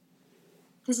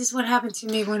this is what happened to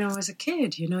me when I was a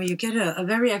kid. You get a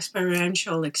very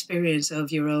experiential experience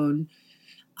of your own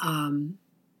I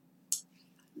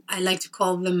like to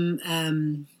call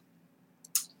them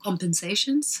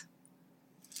compensations.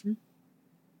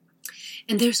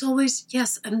 And there's always,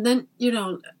 yes, and then,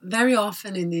 very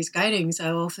often in these guidings, I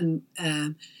often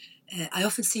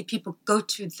see people go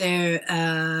to their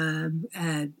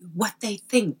what they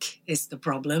think is the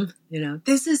problem.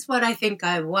 This is what I think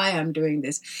why I'm doing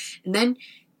this. And then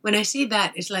when I see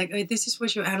that, it's like, oh, this is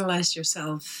what you analyzed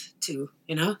yourself to.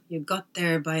 You got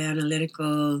there by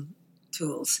analytical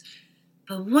tools.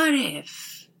 But what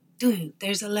if,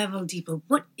 there's a level deeper?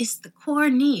 What is the core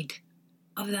need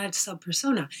of that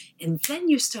sub-persona? And then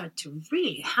you start to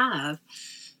really have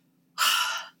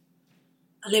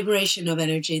a liberation of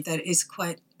energy that is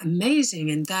quite amazing,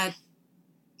 and that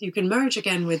you can merge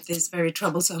again with this very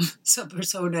troublesome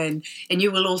sub-persona, and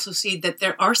you will also see that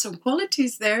there are some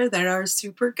qualities there that are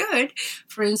super good.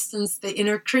 For instance, the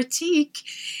inner critique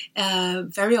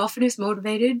very often is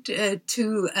motivated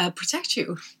to protect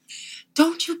you.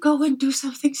 Don't you go and do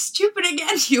something stupid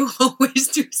again. You always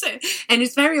do so. And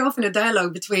it's very often a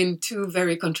dialogue between two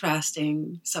very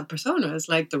contrasting sub-personas,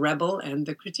 like the rebel and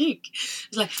the critique.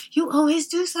 It's like, you always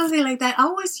do something like that.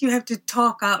 Always you have to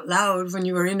talk out loud when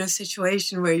you are in a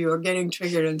situation where you are getting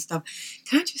triggered and stuff.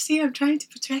 Can't you see I'm trying to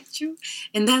protect you?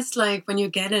 And that's like when you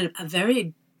get a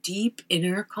very deep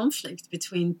inner conflict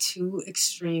between two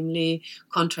extremely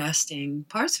contrasting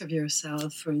parts of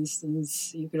yourself. For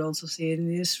instance, you could also see it in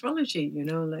the astrology,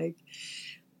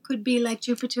 could be like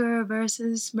Jupiter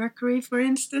versus Mercury, for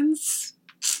instance.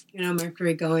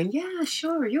 Mercury going, yeah,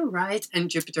 sure, you're right.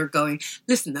 And Jupiter going,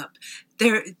 listen up,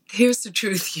 here's the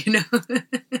truth,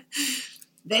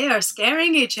 They are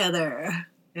scaring each other.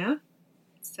 Yeah.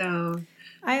 So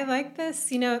I like this,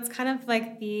 it's kind of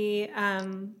like the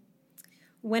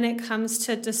when it comes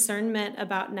to discernment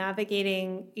about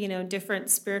navigating, different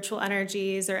spiritual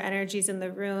energies or energies in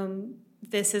the room,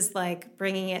 this is like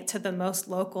bringing it to the most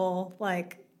local,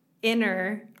 like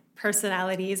inner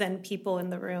personalities and people in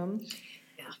the room,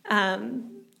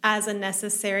 as a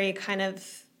necessary kind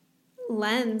of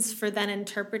lens for then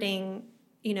interpreting.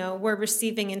 We're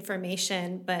receiving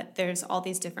information, but there's all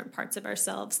these different parts of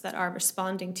ourselves that are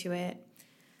responding to it.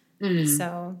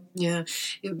 So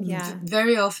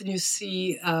very often you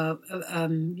see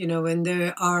when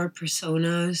there are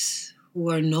personas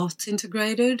who are not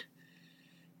integrated,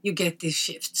 you get these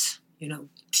shifts.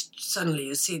 Suddenly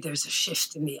you see there's a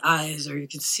shift in the eyes, or you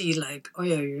can see like, oh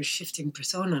yeah, you're shifting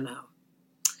persona now.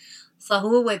 So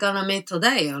who are we gonna meet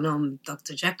today?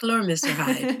 Dr. Jekyll or Mr.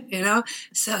 Hyde?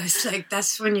 So it's like,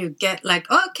 that's when you get like,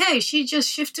 okay, she just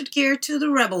shifted gear to the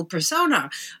rebel persona.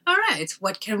 All right,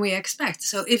 what can we expect?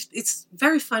 So if it's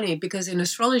very funny, because in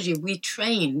astrology we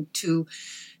train to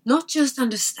not just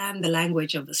understand the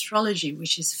language of astrology,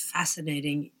 which is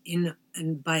fascinating in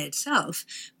and by itself,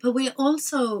 but we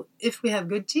also, if we have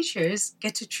good teachers,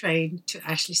 get to train to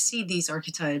actually see these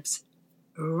archetypes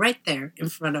right there in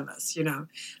front of us.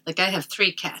 Like I have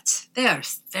 3 cats. They are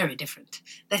very different.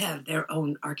 They have their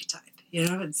own archetype.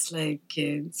 It's like,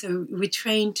 so we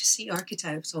train to see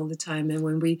archetypes all the time. And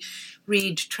when we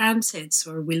read transits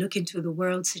or we look into the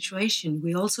world situation,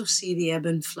 we also see the ebb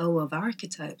and flow of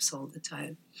archetypes all the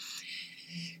time.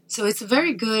 So it's a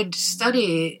very good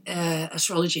study,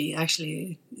 astrology,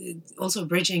 actually, also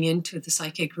bridging into the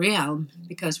psychic realm,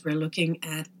 because we're looking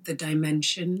at the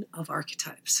dimension of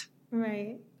archetypes.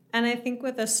 Right. And I think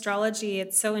with astrology,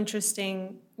 it's so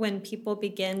interesting when people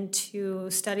begin to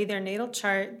study their natal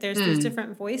chart, there's these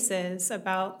different voices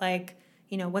about like,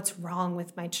 what's wrong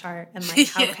with my chart, and like,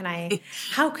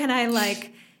 how can I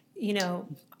like,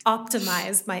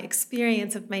 optimize my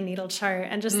experience of my natal chart,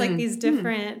 and just like these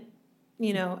different,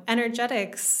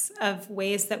 energetics of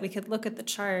ways that we could look at the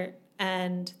chart.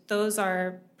 And those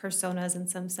are personas in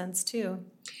some sense too.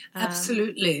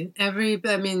 Absolutely.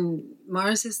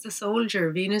 Mars is the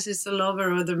soldier, Venus is the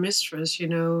lover or the mistress,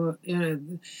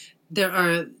 there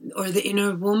are, or the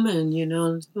inner woman,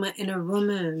 my inner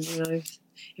woman,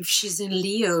 if she's in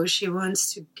Leo, she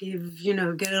wants to give,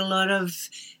 get a lot of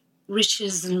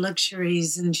riches and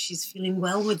luxuries, and she's feeling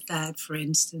well with that, for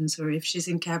instance. Or if she's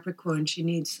in Capricorn, she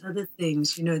needs other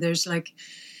things, there's like,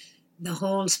 the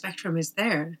whole spectrum is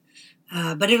there.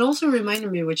 But it also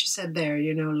reminded me what you said there,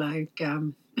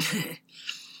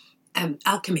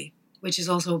 alchemy, which is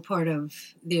also part of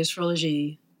the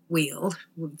astrology wheel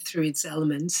through its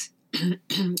elements,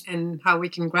 and how we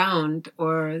can ground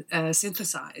or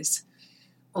synthesize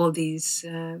all these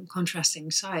contrasting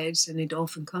sides, and it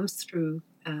often comes through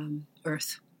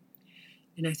Earth.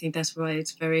 And I think that's why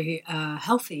it's very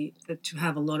healthy to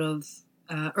have a lot of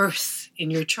Earth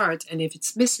in your chart, and if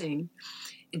it's missing,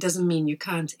 it doesn't mean you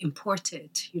can't import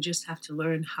it. You just have to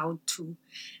learn how to.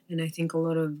 And I think a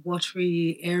lot of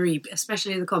watery, airy,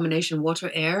 especially the combination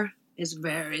water-air, is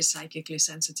very psychically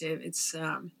sensitive. It's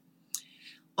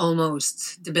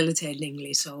almost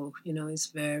debilitatingly so. It's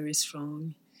very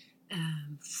strong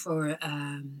for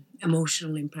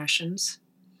emotional impressions.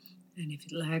 And if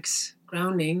it lacks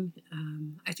grounding,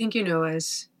 I think,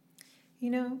 as...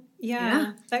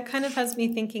 Yeah, that kind of has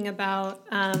me thinking about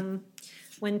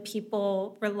when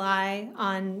people rely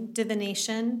on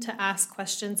divination to ask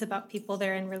questions about people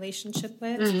they're in relationship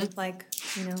with, like,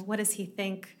 what does he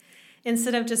think?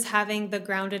 Instead of just having the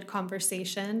grounded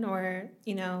conversation or,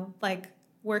 like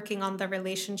working on the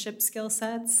relationship skill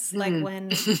sets, like when,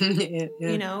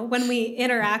 when we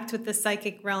interact with the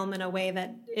psychic realm in a way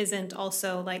that isn't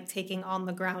also like taking on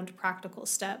the ground practical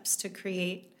steps to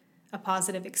create a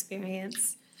positive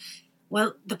experience.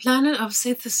 Well, the planet of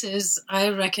synthesis, I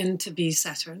reckon to be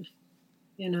Saturn.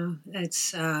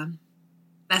 It's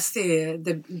that's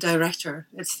the director.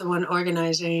 It's the one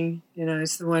organizing.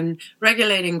 It's the one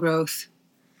regulating growth.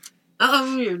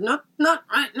 You're not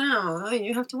right now.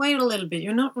 You have to wait a little bit.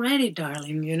 You're not ready,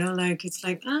 darling. It's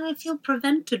like, I feel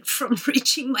prevented from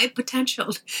reaching my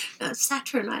potential.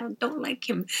 Saturn, I don't like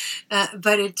him.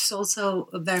 But it's also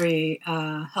a very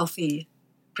healthy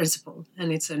principle,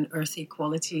 and it's an earthy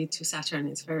quality to Saturn.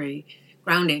 It's very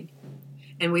grounding,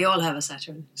 and we all have a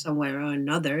Saturn somewhere or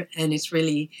another, and it's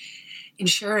really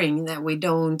ensuring that we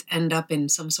don't end up in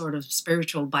some sort of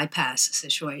spiritual bypass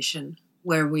situation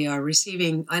where we are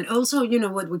receiving, and also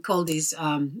what we call these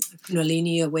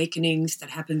Kundalini awakenings that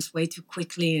happens way too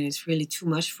quickly, and it's really too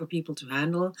much for people to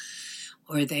handle,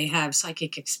 or they have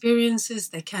psychic experiences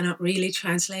that cannot really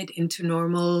translate into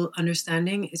normal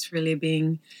understanding. It's really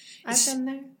being... I've been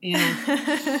there.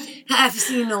 Yeah. I've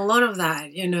seen a lot of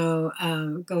that,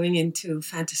 going into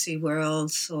fantasy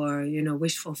worlds or,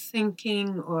 wishful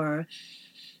thinking, or...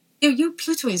 You're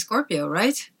Pluto in Scorpio,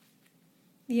 right?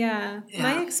 Yeah.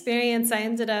 My experience, I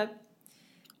ended up,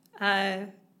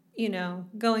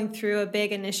 going through a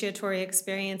big initiatory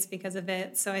experience because of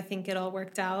it. So I think it all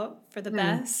worked out for the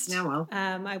best. Yeah, well.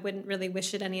 I wouldn't really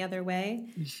wish it any other way.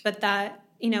 But that,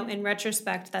 in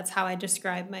retrospect, that's how I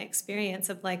describe my experience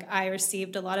of like, I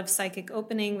received a lot of psychic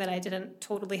opening that I didn't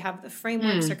totally have the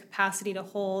frameworks or capacity to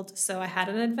hold. So I had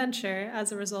an adventure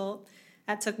as a result.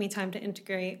 That took me time to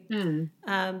integrate.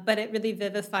 But it really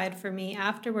vivified for me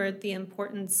afterward the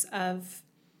importance of,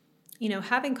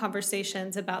 having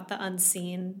conversations about the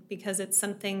unseen, because it's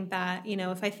something that,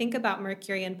 if I think about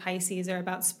Mercury and Pisces or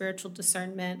about spiritual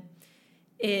discernment,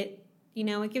 it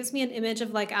gives me an image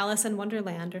of like Alice in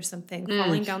Wonderland or something,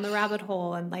 falling down the rabbit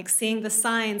hole and like seeing the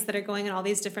signs that are going in all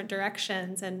these different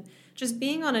directions and just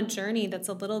being on a journey that's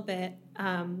a little bit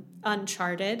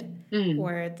uncharted,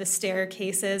 where the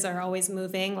staircases are always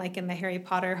moving, like in the Harry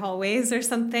Potter hallways or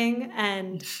something.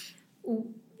 And,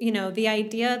 the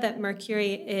idea that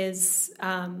Mercury is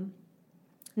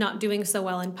not doing so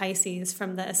well in Pisces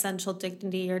from the essential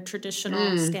dignity or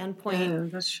traditional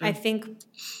standpoint, that's true. I think,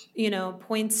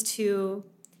 points to,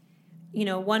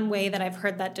 one way that I've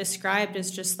heard that described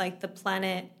is just like the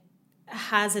planet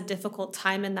has a difficult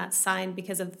time in that sign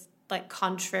because of like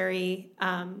contrary,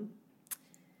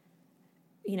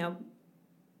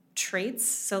 traits.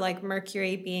 So like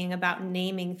Mercury being about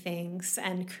naming things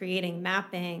and creating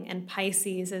mapping, and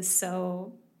Pisces is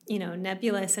so,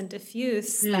 nebulous and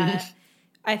diffuse that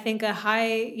I think a high,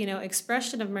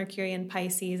 expression of Mercury in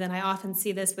Pisces, and I often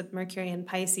see this with Mercury and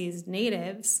Pisces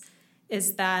natives,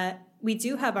 is that we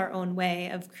do have our own way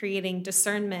of creating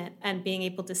discernment and being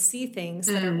able to see things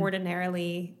that are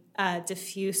ordinarily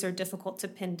diffuse or difficult to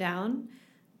pin down.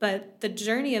 But the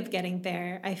journey of getting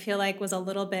there, I feel like, was a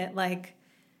little bit like,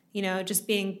 just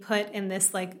being put in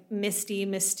this like misty,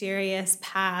 mysterious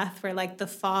path where like the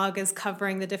fog is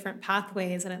covering the different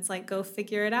pathways, and it's like, go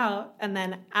figure it out. And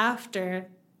then after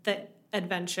the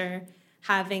adventure,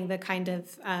 having the kind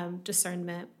of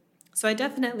discernment. So I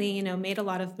definitely, made a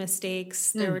lot of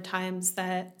mistakes. There were times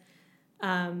that,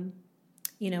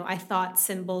 I thought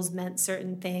symbols meant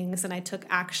certain things, and I took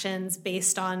actions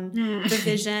based on the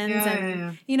visions.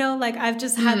 Like I've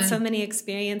just had so many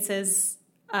experiences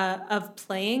of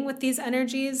playing with these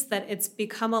energies that it's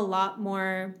become a lot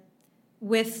more,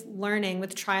 with learning,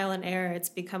 with trial and error, it's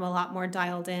become a lot more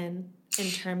dialed in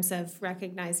terms of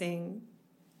recognizing,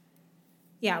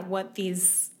 what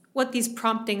these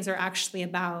promptings are actually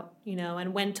about,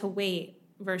 and when to wait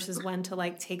versus when to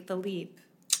like take the leap.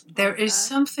 There is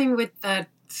something with that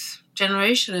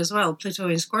generation as well. Pluto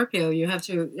in Scorpio, you have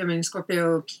to,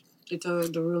 Scorpio, Pluto,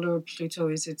 the ruler of Pluto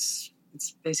is its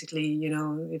It's basically,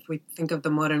 if we think of the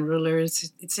modern ruler,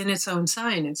 it's in its own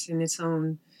sign. It's in its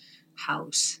own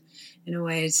house. In a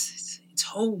way, it's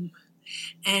home.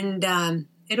 And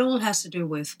it all has to do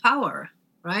with power,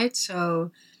 right?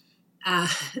 So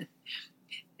I've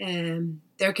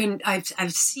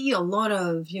seen a lot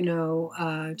of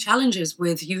challenges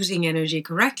with using energy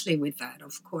correctly with that,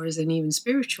 of course, and even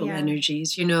spiritual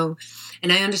energies,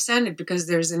 and I understand it because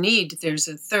there's a need, there's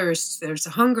a thirst, there's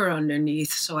a hunger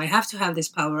underneath. So I have to have this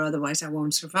power, otherwise I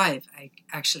won't survive. I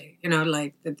actually,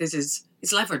 like that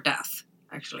it's life or death,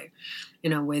 actually,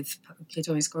 with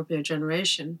Pluto and Scorpio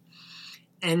generation.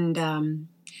 And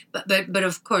but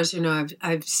of course,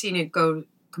 I've seen it go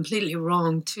completely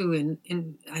wrong too,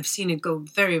 and I've seen it go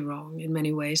very wrong in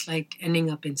many ways, like ending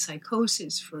up in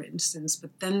psychosis, for instance.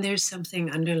 But then there's something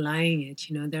underlying it.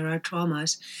 There are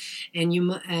traumas, and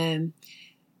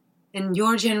and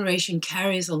your generation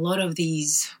carries a lot of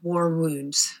these war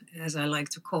wounds, as I like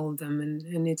to call them,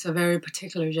 and it's a very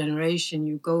particular generation.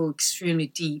 You go extremely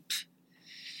deep,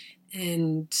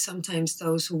 and sometimes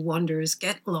those who wanders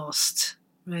get lost,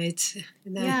 right?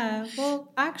 Yeah.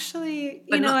 Well, actually,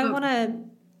 I want to.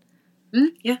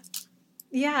 Yeah.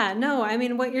 Yeah, no, I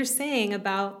mean, what you're saying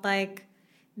about like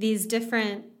these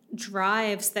different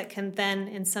drives that can then,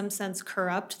 in some sense,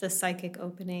 corrupt the psychic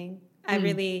opening. I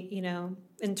really,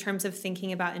 in terms of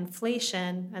thinking about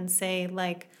inflation and say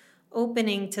like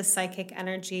opening to psychic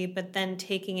energy, but then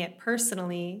taking it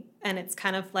personally, and it's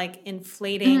kind of like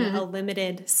inflating a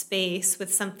limited space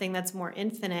with something that's more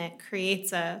infinite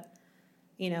creates a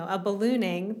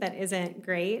ballooning that isn't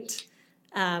great.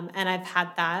 And I've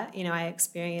had that, I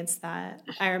experienced that.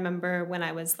 I remember when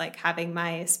I was like having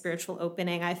my spiritual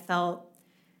opening, I felt,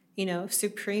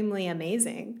 supremely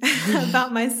amazing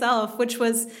about myself, which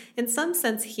was in some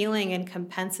sense healing and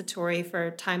compensatory for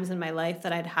times in my life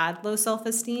that I'd had low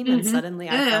self-esteem. And suddenly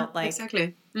I felt like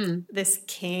this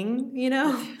king,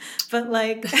 but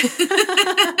like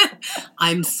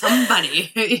I'm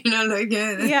somebody,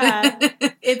 Yeah.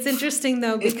 It's interesting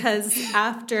though, because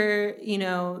after,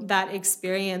 that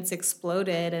experience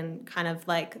exploded and kind of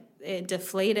like it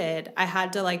deflated, I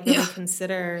had to like really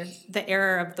consider the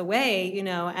error of the way,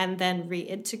 and then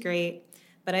reintegrate.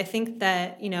 But I think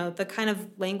that, the kind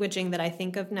of languaging that I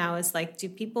think of now is like, do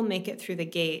people make it through the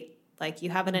gate? Like you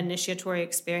have an initiatory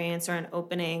experience or an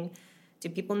opening. Do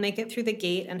people make it through the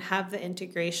gate and have the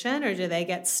integration, or do they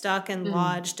get stuck and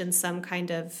lodged in some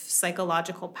kind of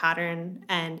psychological pattern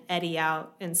and eddy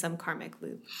out in some karmic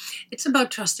loop? It's about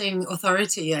trusting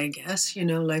authority, I guess.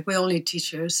 Like we all need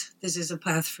teachers. This is a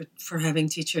path for having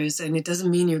teachers, and it doesn't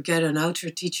mean you get an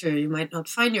outer teacher. You might not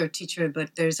find your teacher,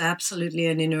 but there's absolutely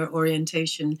an inner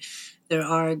orientation. There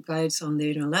are guides on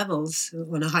the inner levels,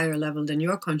 on a higher level than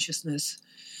your consciousness.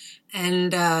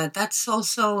 And that's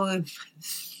also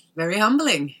very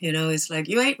humbling. It's like,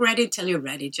 you ain't ready till you're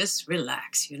ready. Just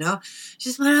relax,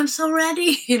 just when I'm so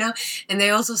ready, and they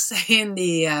also say in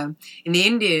the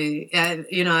India,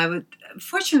 I was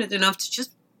fortunate enough to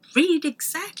just read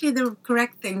exactly the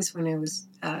correct things when I was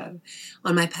on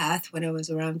my path when I was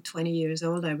around 20 years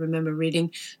old. I remember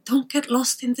reading, don't get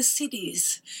lost in the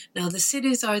cities. Now, the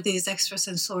cities are these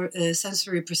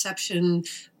sensory perception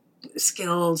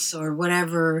skills or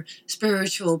whatever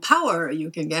spiritual power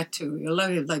you can get to. You're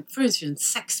like, for instance,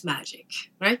 sex magic,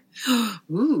 right?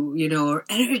 Ooh, or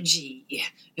energy.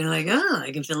 Like, I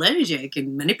can feel energy. I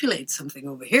can manipulate something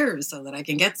over here so that I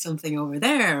can get something over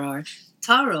there, or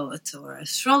tarot or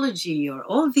astrology or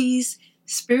all these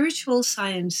spiritual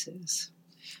sciences,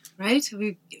 right?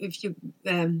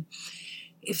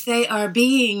 If they are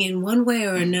being in one way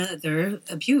or another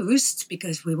abused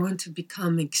because we want to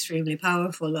become extremely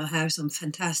powerful or have some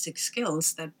fantastic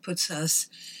skills, that puts us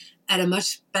at a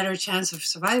much better chance of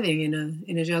surviving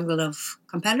in a jungle of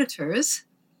competitors,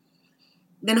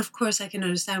 then of course I can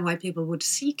understand why people would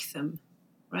seek them,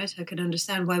 right? I can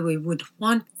understand why we would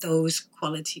want those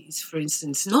qualities, for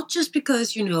instance, not just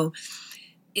because,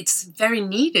 it's very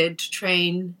needed to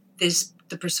train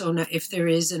the persona if there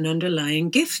is an underlying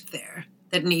gift there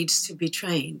that needs to be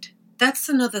trained. That's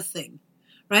another thing,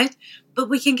 right? But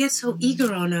we can get so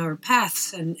eager on our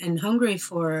paths and hungry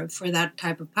for that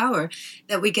type of power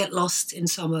that we get lost in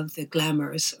some of the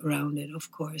glamours around it,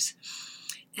 of course.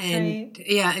 And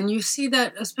and you see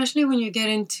that especially when you get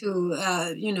into,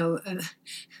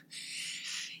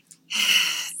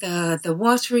 the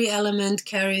watery element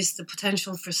carries the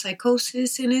potential for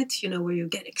psychosis in it, where you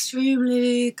get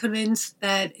extremely convinced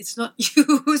that it's not you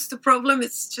who's the problem,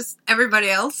 it's just everybody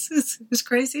else who's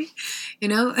crazy,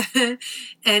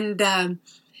 and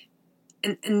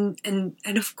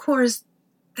of course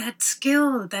that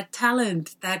skill, that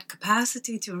talent, that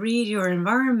capacity to read your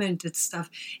environment and stuff,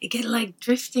 it get like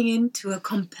drifting into a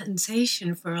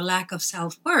compensation for a lack of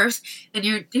self-worth. And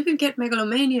you can get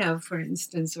megalomania, for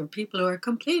instance, or people who are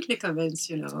completely convinced,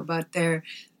 about their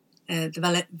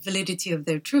the validity of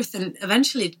their truth. And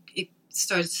eventually it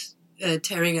starts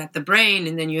tearing at the brain,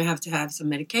 and then you have to have some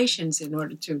medications in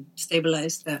order to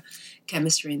stabilize the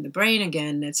chemistry in the brain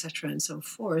again, etc., and so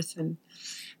forth. And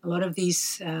a lot of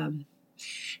these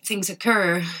things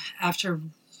occur after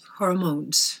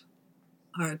hormones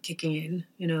are kicking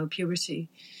in, puberty.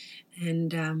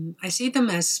 And I see them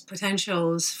as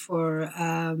potentials for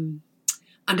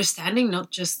understanding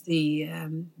not just the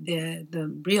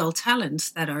real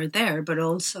talents that are there, but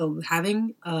also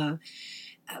having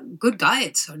good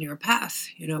guides on your path.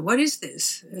 What is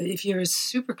this? If you're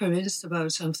super convinced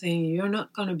about something, you're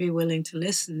not going to be willing to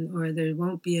listen, or there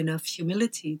won't be enough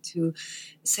humility to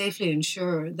safely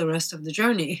ensure the rest of the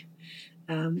journey.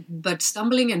 But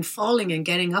stumbling and falling and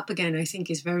getting up again, I think,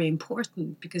 is very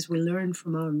important, because we learn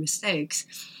from our mistakes.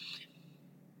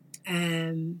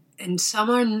 And some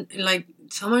are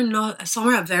not. Some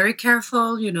are very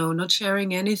careful, not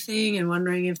sharing anything and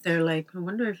wondering if they're like, I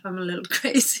wonder if I'm a little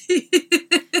crazy.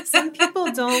 Some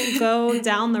people don't go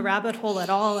down the rabbit hole at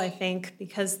all, I think,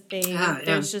 because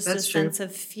there's just a sense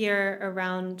of fear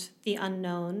around the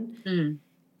unknown.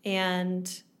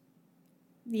 And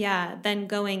then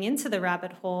going into the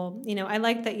rabbit hole, I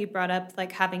like that you brought up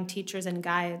like having teachers and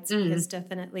guides, because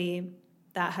definitely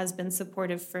that has been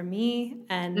supportive for me,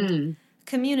 and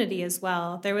community as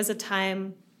well. There was a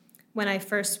time when I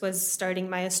first was starting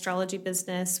my astrology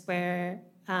business where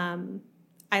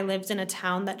I lived in a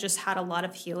town that just had a lot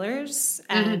of healers,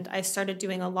 and I started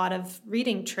doing a lot of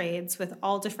reading trades with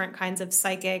all different kinds of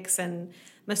psychics and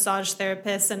massage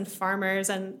therapists and farmers,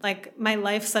 and like my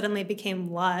life suddenly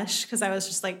became lush because I was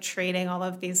just like trading all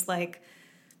of these like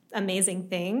amazing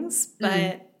things.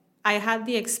 But I had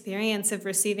the experience of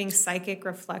receiving psychic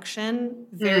reflection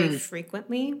very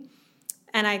frequently,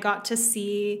 and I got to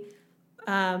see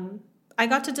I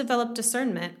got to develop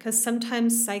discernment, because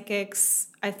sometimes psychics,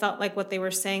 I felt like what they were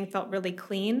saying felt really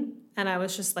clean, and I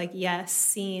was just like, yes,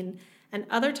 seen. And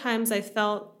other times I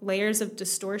felt layers of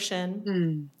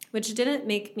distortion, which didn't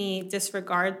make me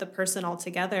disregard the person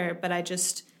altogether, but I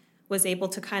just was able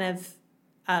to kind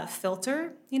of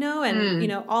filter,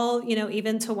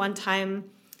 even to one time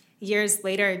years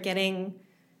later getting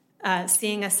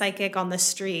seeing a psychic on the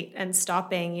street and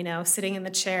stopping, sitting in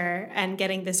the chair and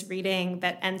getting this reading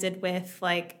that ended with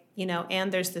like,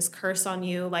 and there's this curse on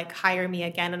you, like hire me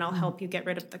again and I'll help you get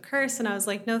rid of the curse. And I was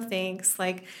like, no, thanks.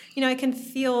 Like, I can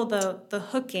feel the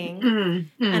hooking.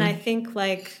 And I think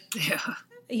like,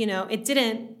 it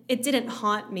didn't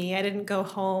haunt me. I didn't go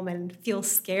home and feel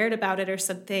scared about it or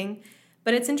something.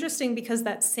 But it's interesting because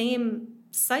that same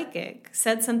psychic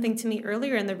said something to me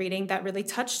earlier in the reading that really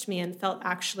touched me and felt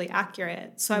actually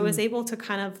accurate. So I was able to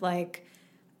kind of like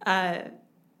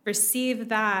receive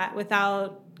that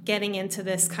without getting into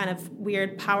this kind of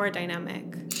weird power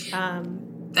dynamic.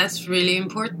 That's really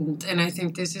important. And I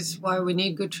think this is why we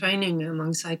need good training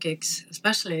among psychics,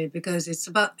 especially because it's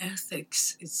about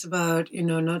ethics. It's about,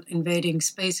 not invading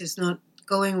spaces, not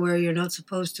going where you're not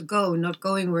supposed to go, not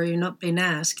going where you're not being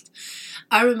asked.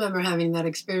 I remember having that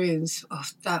experience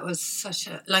that was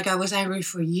I was angry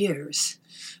for years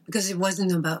because it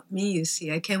wasn't about me, you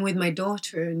see. I came with my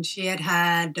daughter and she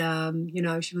had,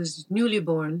 she was newly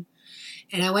born.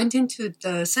 And I went into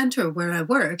the center where I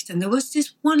worked, and there was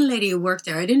this one lady who worked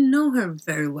there. I didn't know her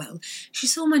very well. She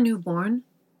saw my newborn,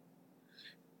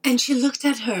 and she looked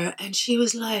at her, and she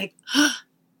was like,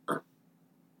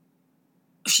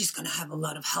 she's going to have a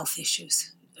lot of health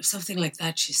issues. Or something like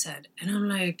that, she said. And I'm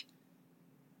like,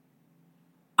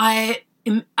 I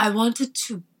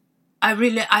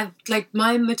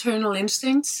my maternal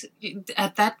instincts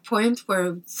at that point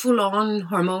were full-on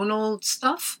hormonal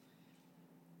stuff.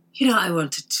 I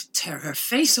wanted to tear her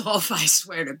face off, I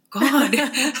swear to God.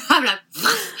 I'm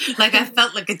like I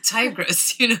felt like a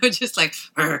tigress, just like,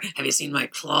 have you seen my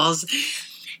claws?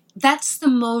 That's the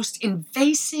most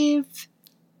invasive,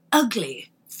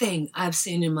 ugly thing I've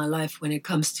seen in my life when it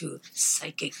comes to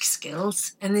psychic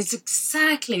skills. And it's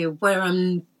exactly where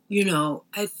I'm,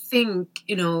 I think,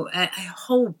 I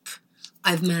hope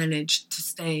I've managed to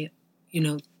stay,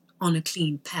 on a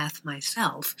clean path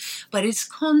myself, but it's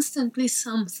constantly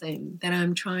something that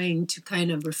I'm trying to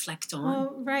kind of reflect on.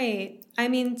 Well, right. I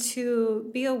mean, to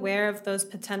be aware of those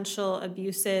potential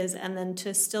abuses and then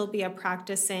to still be a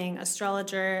practicing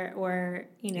astrologer or,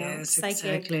 Yes,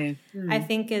 psychic, exactly. I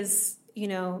think is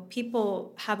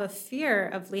people have a fear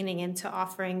of leaning into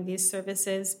offering these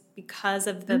services because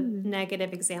of the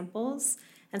negative examples.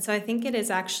 And so I think it is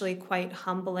actually quite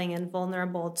humbling and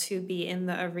vulnerable to be in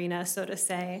the arena, so to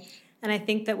say. And I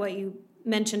think that what you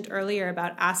mentioned earlier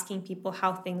about asking people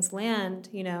how things land,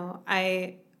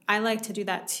 I like to do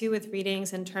that too with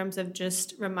readings, in terms of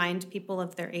just remind people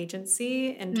of their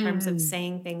agency, in terms of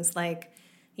saying things like,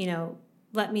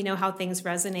 let me know how things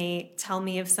resonate, tell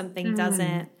me if something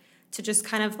doesn't, to just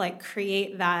kind of like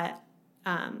create that,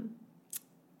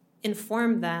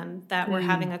 inform them that we're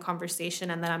having a conversation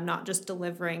and that I'm not just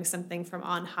delivering something from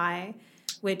on high,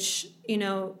 which,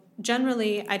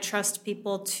 generally I trust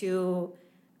people to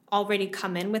already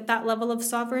come in with that level of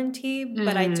sovereignty,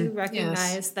 but I do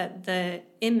recognize that the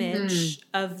image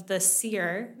of the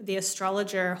seer, the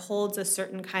astrologer, holds a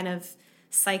certain kind of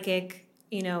psychic,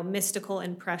 mystical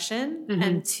impression,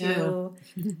 and to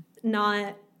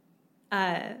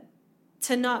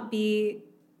not be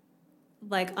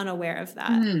like unaware of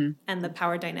that and the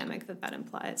power dynamic that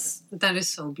implies. That is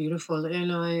so beautiful.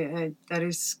 I that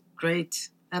is great.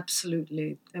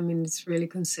 Absolutely. I mean, it's really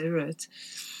considerate.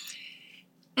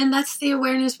 And that's the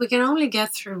awareness we can only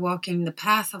get through walking the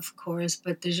path, of course,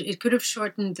 but it could have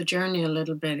shortened the journey a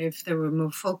little bit if there were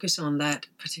more focus on that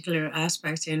particular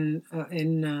aspect in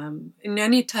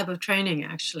any type of training,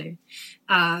 actually.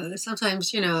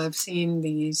 Sometimes, I've seen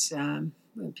these,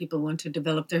 when people want to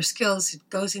develop their skills, it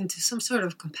goes into some sort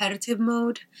of competitive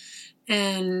mode.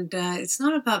 And it's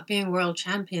not about being world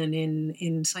champion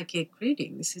in psychic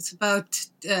readings. It's about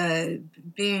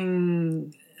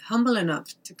being humble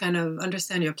enough to kind of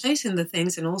understand your place in the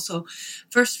things, and also,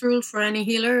 first rule for any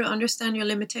healer: understand your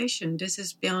limitation. This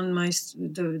is beyond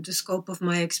the scope of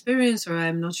my experience, or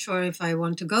I'm not sure if I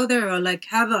want to go there, or like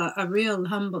have a real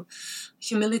humble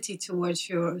humility towards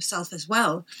yourself as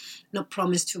well. Not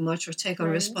promise too much or take on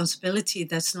responsibility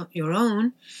that's not your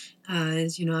own. I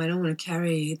don't want to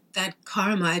carry that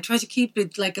karma. I try to keep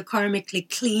it like a karmically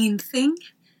clean thing,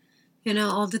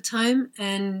 all the time.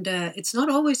 And it's not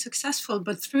always successful,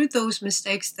 but through those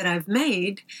mistakes that I've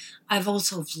made, I've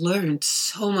also learned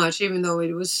so much, even though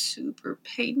it was super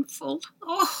painful.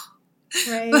 Oh,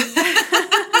 right.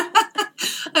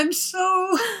 I'm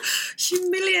so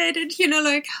humiliated,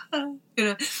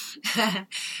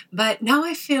 but now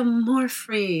I feel more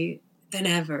free than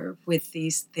ever with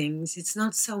these things. It's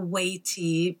not so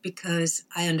weighty because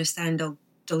I understand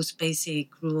those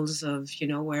basic rules of,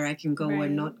 where I can go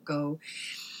and not go.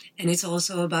 And it's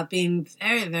also about being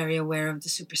very, very aware of the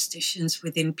superstitions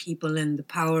within people and the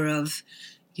power of,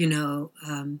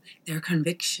 their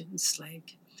convictions.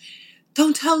 Like,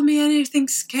 don't tell me anything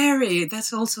scary.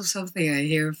 That's also something I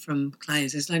hear from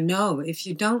clients. It's like, no, if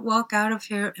you don't walk out of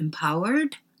here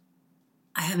empowered,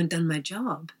 I haven't done my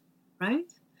job, right?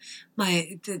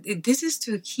 This is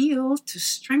to heal, to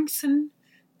strengthen,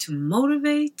 to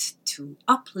motivate, to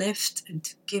uplift, and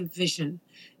to give vision.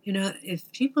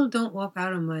 If people don't walk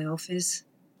out of my office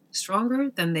stronger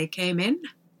than they came in,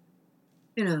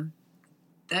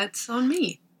 that's on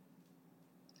me.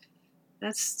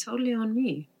 That's totally on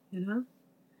me.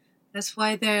 That's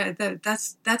why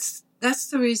that's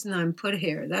the reason I'm put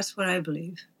here. That's what I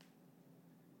believe.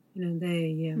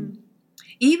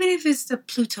 Even if it's the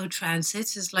Pluto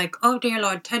transits, it's like, oh dear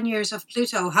Lord, 10 years of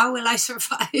Pluto, how will I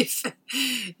survive?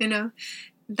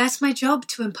 That's my job,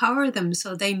 to empower them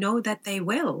so they know that they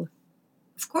will.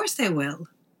 Of course they will.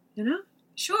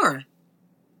 Sure.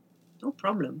 No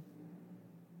problem.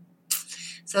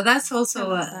 So that's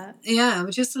also,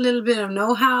 just a little bit of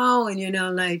know-how,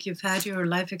 and, like you've had your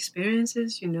life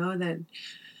experiences, that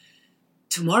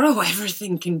tomorrow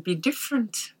everything can be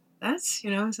different. That's,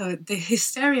 so the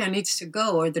hysteria needs to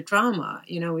go, or the drama,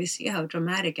 we see how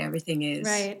dramatic everything is.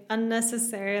 Right.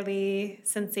 Unnecessarily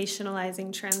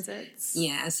sensationalizing transits.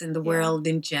 Yes. And the world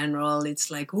in general,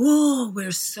 it's like, whoa,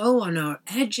 we're so on our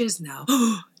edges now.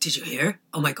 Did you hear?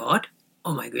 Oh my God.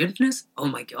 Oh my goodness. Oh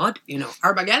my God.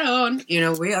 Armageddon.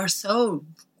 We are so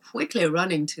quickly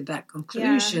running to that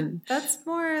conclusion. Yeah, that's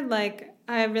more like,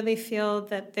 I really feel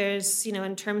that there's,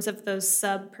 in terms of those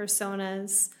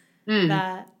sub-personas,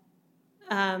 that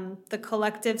the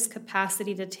collective's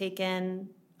capacity to take in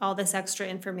all this extra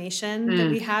information that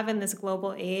we have in this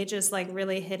global age is like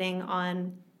really hitting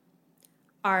on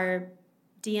our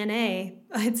DNA.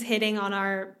 It's hitting on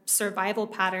our survival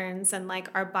patterns and like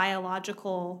our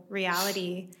biological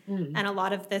reality. And a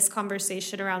lot of this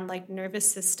conversation around like nervous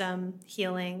system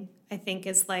healing, I think,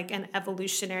 is like an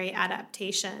evolutionary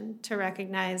adaptation to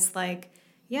recognize like,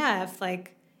 if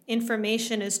like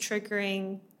information is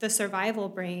triggering the survival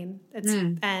brain,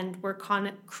 and we're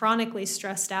chronically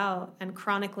stressed out and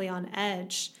chronically on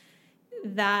edge,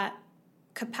 that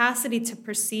capacity to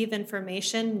perceive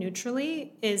information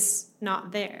neutrally is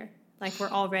not there. Like we're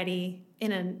already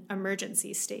in an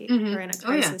emergency state or in a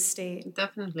crisis state.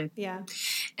 Definitely. Yeah.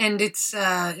 And it's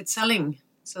selling.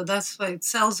 So that's why it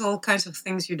sells all kinds of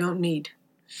things you don't need.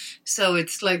 So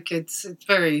it's like it's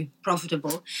very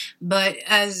profitable. But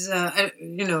as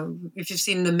you know, if you've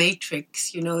seen The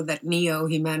Matrix, you know that Neo,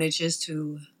 he manages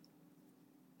to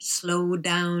slow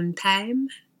down time.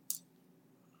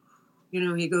 You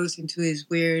know, he goes into his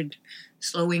weird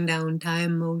slowing down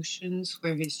time motions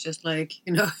where he's just like,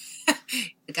 you know,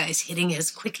 the guy's hitting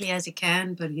as quickly as he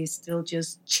can, but he's still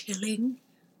just chilling.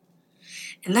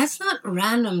 And that's not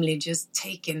randomly just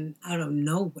taken out of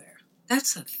nowhere.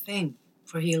 That's a thing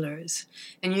for healers.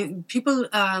 And people,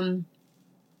 my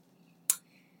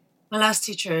last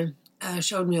teacher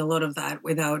showed me a lot of that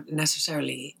without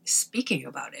necessarily speaking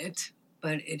about it,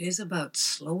 but it is about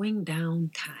slowing down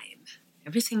time.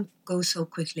 Everything goes so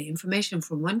quickly. Information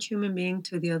from one human being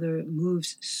to the other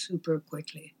moves super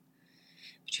quickly.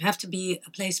 But you have to be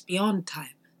a place beyond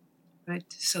time, right?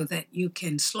 So that you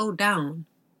can slow down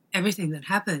everything that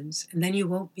happens, and then you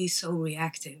won't be so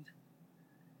reactive.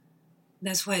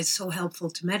 That's why it's so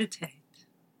helpful to meditate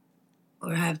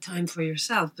or have time for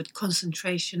yourself. But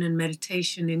concentration and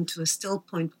meditation into a still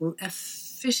point will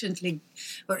efficiently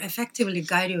or effectively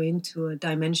guide you into a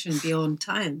dimension beyond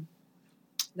time.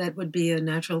 That would be a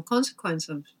natural consequence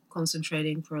of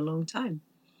concentrating for a long time.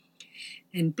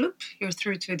 And bloop, you're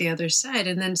through to the other side.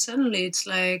 And then suddenly it's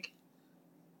like,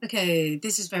 okay,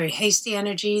 this is very hasty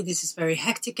energy. This is very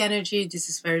hectic energy. This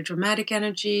is very dramatic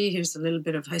energy. Here's a little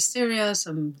bit of hysteria,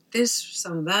 some this,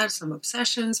 some that, some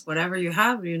obsessions, whatever you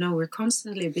have. You know, we're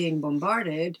constantly being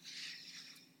bombarded.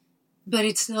 But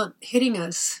it's not hitting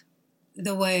us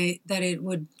the way that it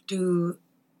would do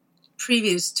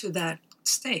previous to that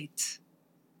state.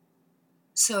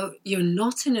 So you're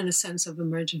not in a sense of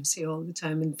emergency all the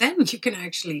time. And then you can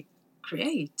actually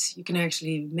create. You can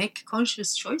actually make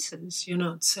conscious choices. You're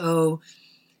not so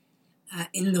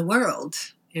in the world,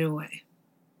 in a way.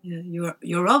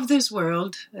 You're of this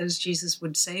world, as Jesus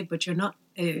would say, but you're not.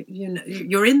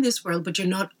 You're in this world, but you're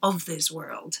not of this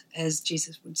world, as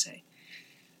Jesus would say.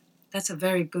 That's a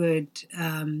very good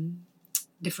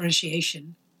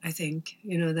differentiation, I think.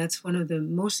 You know, that's one of the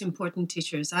most important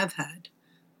teachers I've had.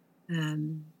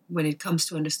 When it comes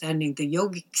to understanding the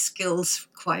yogic skills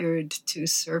required to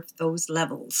serve those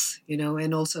levels, you know,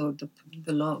 and also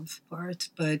the love part.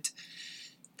 But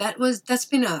that's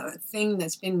been a thing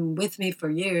that's been with me for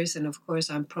years. And of course,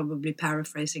 I'm probably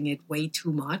paraphrasing it way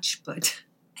too much, but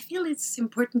I feel it's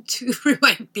important to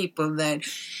remind people that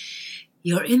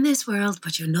you're in this world,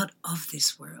 but you're not of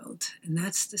this world. And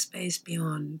that's the space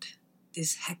beyond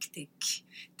this hectic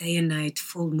day and night,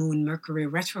 full moon, Mercury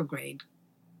retrograde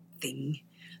thing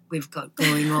we've got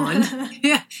going on.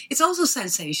 Yeah, it's also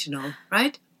sensational,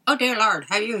 right? Oh dear Lord,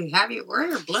 have you we're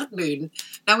in a blood moon.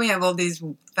 Now we have all these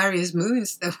various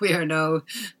moons that we are now.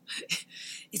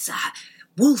 It's a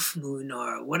wolf moon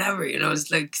or whatever, you know. It's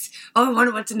like, oh, I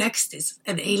wonder what the next is.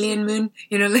 An alien moon,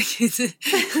 you know, like it's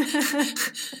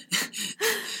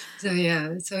so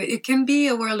yeah, so it can be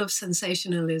a world of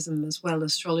sensationalism as well,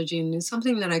 astrology, and it's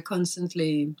something that I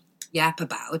constantly yap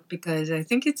about because I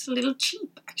think it's a little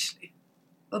cheap, actually,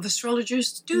 of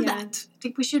astrologers to do that. I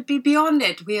think we should be beyond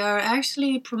it. We are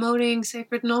actually promoting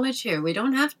sacred knowledge here. We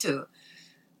don't have to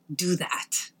do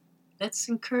that. Let's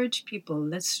encourage people.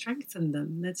 Let's strengthen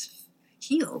them. Let's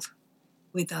heal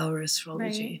with our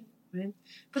astrology. Right?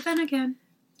 But then again,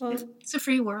 it's a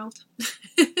free world.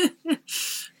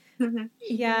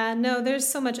 Yeah, no, there's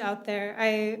so much out there.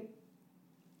 I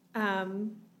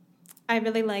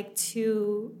really like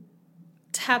to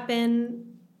tap in,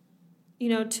 you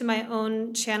know, to my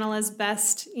own channel as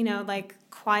best, you know, like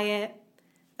quiet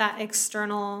that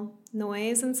external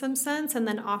noise in some sense and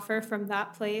then offer from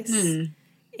that place.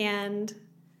 And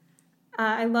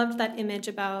I loved that image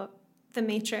about the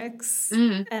Matrix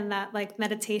and that like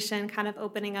meditation kind of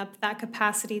opening up that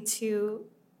capacity to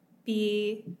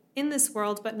be in this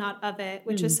world but not of it,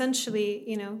 which essentially,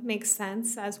 you know, makes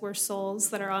sense as we're souls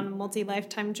that are on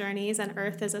multi-lifetime journeys and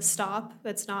Earth is a stop.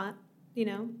 It's not, you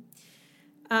know.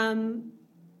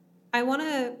 I want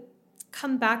to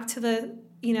come back to the,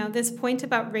 you know, this point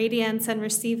about radiance and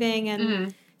receiving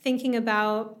and thinking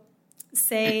about,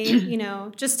 say, you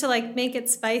know, just to like make it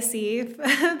spicy,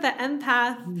 the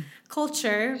empath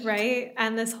culture, right?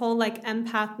 And this whole like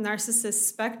empath narcissist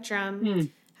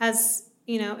spectrum has,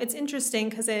 you know, it's interesting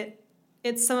because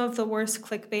it's some of the worst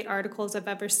clickbait articles I've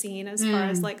ever seen as far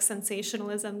as like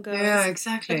sensationalism goes. Yeah,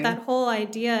 exactly. But that whole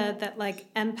idea that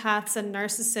like empaths and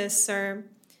narcissists are,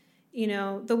 you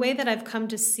know, the way that I've come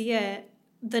to see it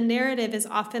the narrative is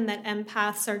often that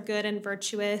empaths are good and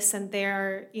virtuous and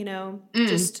they're,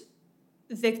 just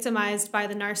victimized by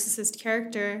the narcissist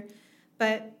character.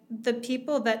 But the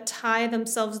people that tie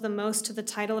themselves the most to the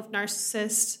title of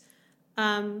narcissist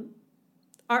are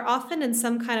often in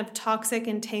some kind of toxic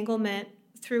entanglement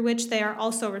through which they are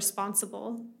also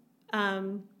responsible.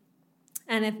 And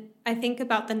if I think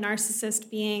about the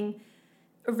narcissist being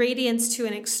radiance to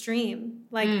an extreme,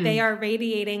 like they are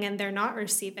radiating and they're not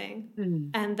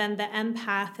receiving. And then the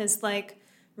empath is like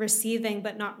receiving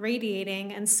but not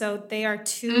radiating. And so they are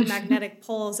two magnetic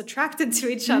poles attracted to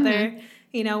each other,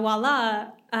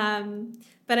 voila.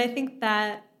 But I think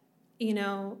that,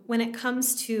 when it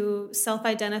comes to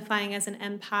self-identifying as an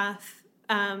empath,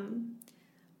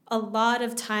 a lot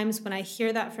of times when I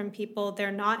hear that from people,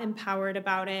 they're not empowered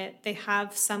about it. They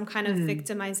have some kind of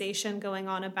victimization going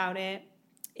on about it,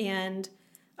 and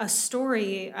a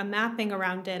story, a mapping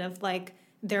around it of like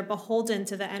they're beholden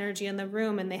to the energy in the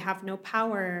room and they have no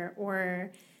power,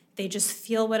 or they just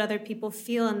feel what other people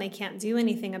feel and they can't do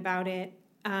anything about it.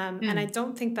 And I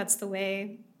don't think that's the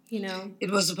way, it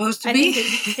was supposed to I be.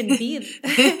 think it can be.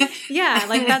 Yeah,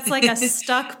 like that's like a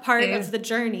stuck part of the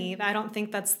journey. I don't think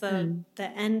that's the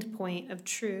end point of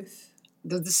truth.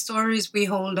 The stories we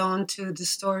hold on to, the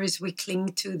stories we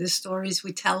cling to, the stories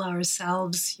we tell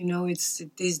ourselves, it's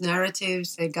these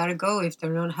narratives, they got to go if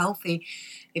they're not healthy,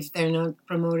 if they're not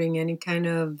promoting any kind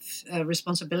of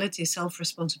responsibility,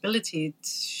 self-responsibility. It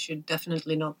should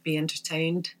definitely not be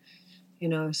entertained.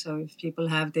 So if people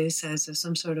have this as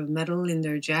some sort of medal in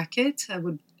their jacket, I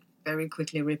would very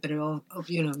quickly rip it off,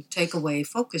 take away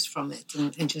focus from it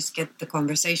and just get the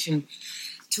conversation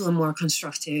to a more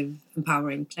constructive,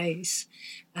 empowering place.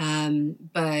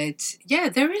 But yeah,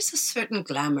 there is a certain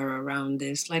glamour around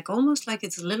this, like almost like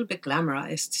it's a little bit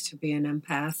glamorized to be an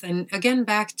empath. And again,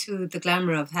 back to the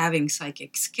glamour of having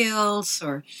psychic skills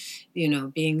or,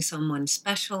 being someone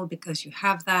special because you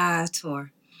have that,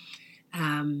 or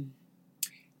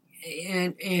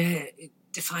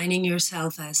defining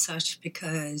yourself as such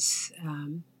because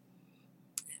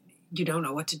you don't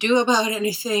know what to do about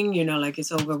anything, like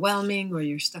it's overwhelming, or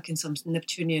you're stuck in some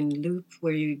Neptunian loop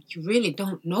where you really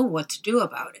don't know what to do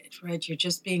about it, right? You're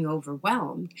just being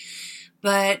overwhelmed.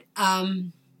 But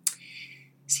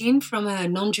seen from a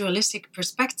non-dualistic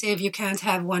perspective, you can't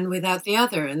have one without the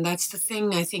other. And that's the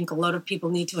thing I think a lot of people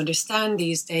need to understand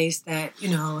these days, that,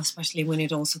 especially when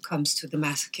it also comes to the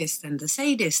masochist and the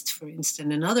sadist, for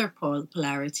instance, another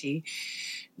polarity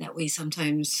that we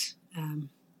sometimes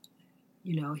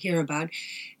hear about.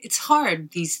 It's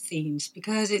hard, these themes,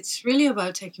 because it's really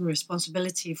about taking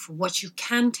responsibility for what you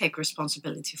can take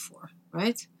responsibility for,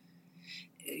 right?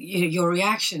 Your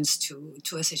reactions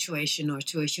to a situation or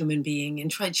to a human being,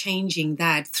 and try changing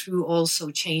that through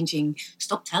also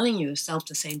stop telling yourself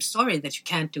the same story that you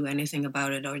can't do anything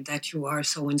about it, or that you are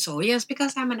so-and-so. Yes,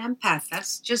 because I'm an empath.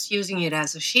 That's just using it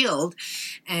as a shield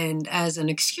and as an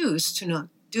excuse to not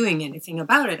doing anything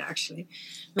about it, actually.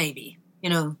 Maybe,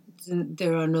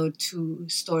 there are no two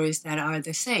stories that are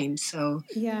the same. So,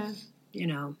 yeah,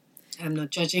 I'm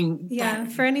not judging. Yeah,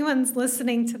 for anyone's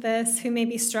listening to this who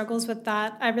maybe struggles with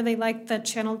that, I really like the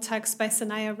channeled text by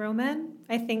Sanaya Roman.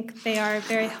 I think they are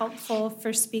very helpful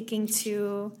for speaking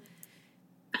to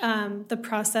the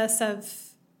process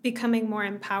of becoming more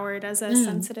empowered as a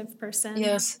sensitive person.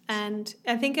 Yes. And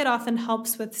I think it often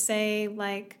helps with, say,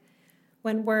 like,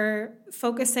 when we're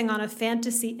focusing on a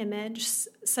fantasy image,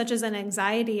 such as an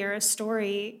anxiety or a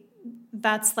story,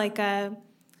 that's like a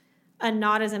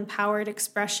not as empowered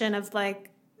expression of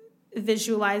like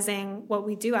visualizing what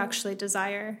we do actually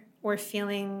desire, or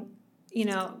feeling,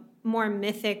 more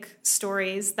mythic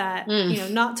stories that,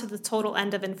 not to the total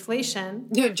end of inflation.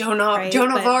 Yeah, Joan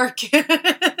of Arc.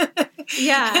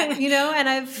 Yeah, and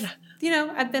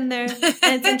I've been there.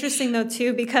 And it's interesting though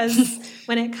too, because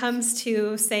when it comes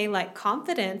to, say, like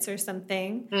confidence or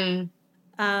something,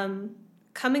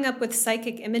 coming up with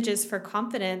psychic images for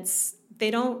confidence,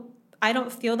 I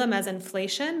don't feel them as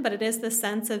inflation, but it is the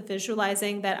sense of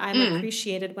visualizing that I'm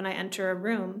appreciated when I enter a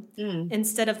room,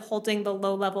 instead of holding the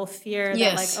low-level fear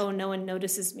that, like, oh, no one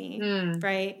notices me,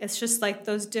 right? It's just like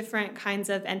those different kinds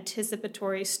of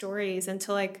anticipatory stories, and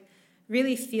to like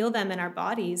really feel them in our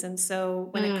bodies. And so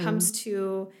when it comes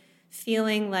to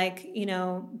feeling like,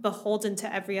 beholden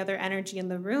to every other energy in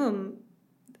the room,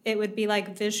 it would be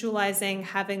like visualizing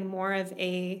having more of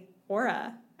a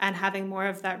aura and having more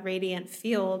of that radiant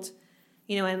field,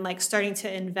 and like starting to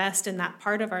invest in that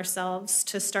part of ourselves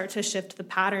to start to shift the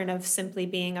pattern of simply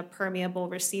being a permeable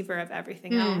receiver of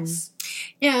everything else.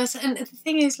 Yes, and the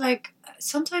thing is, like,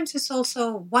 sometimes it's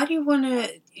also, why do you want to,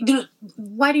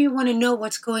 why do you want to know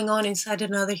what's going on inside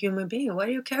another human being? Why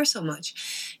do you care so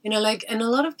much? Like, and a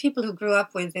lot of people who grew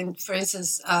up with, and for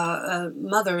instance, a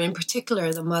mother in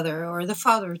particular, the mother or the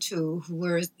father too, who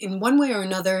were in one way or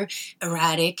another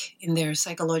erratic in their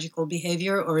psychological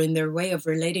behavior or in their way of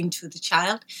relating to the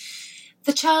child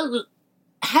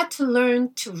had to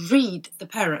learn to read the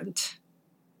parent.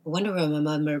 I wonder where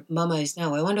my mama is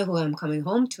now. I wonder who I'm coming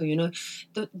home to.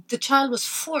 The child was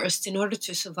forced, in order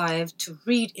to survive, to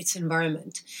read its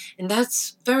environment. And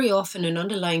that's very often an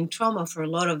underlying trauma for a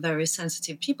lot of very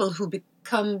sensitive people who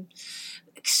become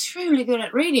extremely good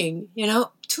at reading,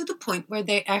 to the point where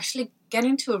they actually get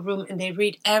into a room and they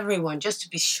read everyone just to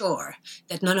be sure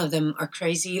that none of them are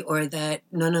crazy or that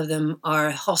none of them are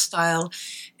hostile.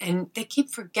 And they keep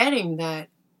forgetting that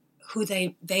who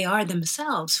they are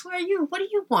themselves. Who are you? What do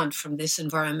you want from this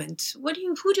environment? Who do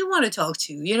you want to talk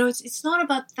to? It's not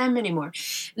about them anymore,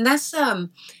 and that's a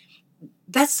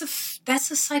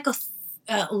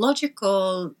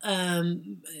psychological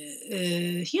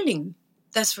healing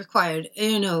that's required,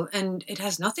 and it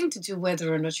has nothing to do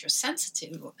whether or not you're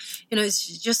sensitive.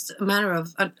 It's just a matter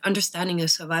of understanding a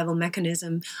survival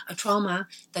mechanism, a trauma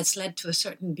that's led to a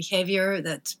certain behavior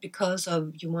that's because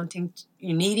of you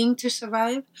needing to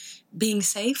survive, being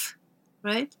safe,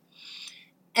 right?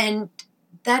 And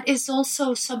that is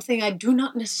also something I do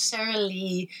not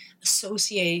necessarily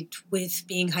associate with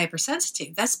being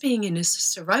hypersensitive. That's being in a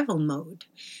survival mode.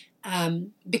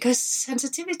 Because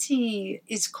sensitivity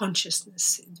is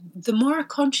consciousness. The more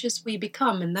conscious we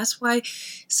become, and that's why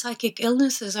psychic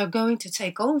illnesses are going to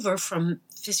take over from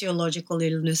physiological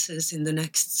illnesses in the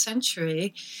next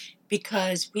century,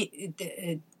 because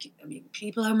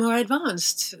people are more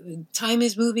advanced. Time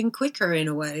is moving quicker in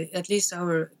a way. At least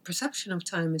our perception of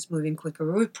time is moving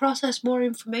quicker. We process more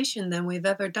information than we've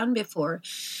ever done before.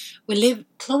 We live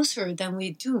closer than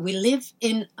we do. We live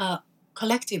in a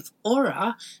collective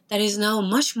aura that is now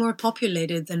much more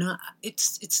populated than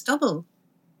it's double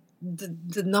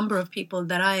the number of people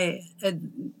that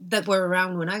were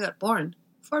around when I got born.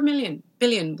 4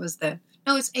 billion was there.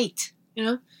 Now it's 8.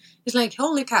 It's like,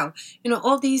 holy cow.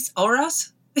 All these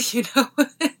auras.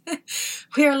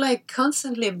 We are like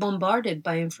constantly bombarded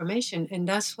by information, and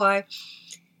that's why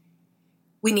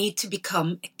we need to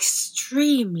become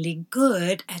extremely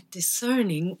good at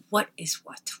discerning what is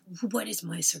what. What is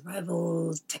my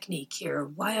survival technique here?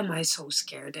 Why am I so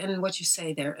scared? And what you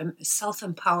say there,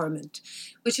 self-empowerment,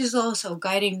 which is also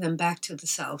guiding them back to the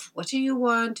self. What do you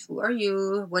want? Who are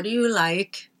you? What do you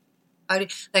like?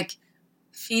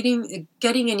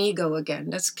 Getting an ego again.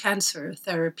 That's cancer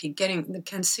therapy, getting the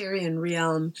Cancerian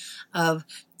realm of,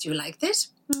 do you like this?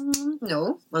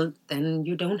 No. Well, then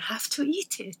you don't have to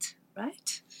eat it.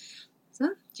 Right?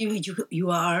 So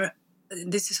you are,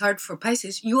 this is hard for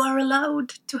Pisces, you are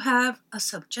allowed to have a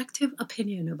subjective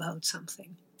opinion about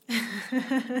something.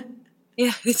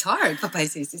 Yeah, it's hard for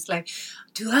Pisces. It's like,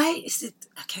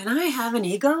 can I have an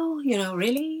ego?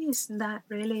 Really? Isn't that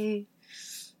really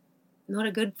not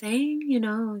a good thing?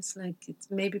 It's like,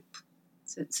 it's maybe...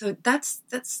 So that's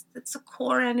a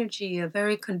core energy, a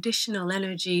very conditional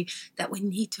energy that we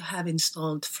need to have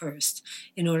installed first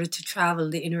in order to travel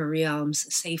the inner realms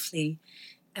safely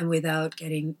and without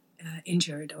getting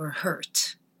injured or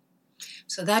hurt.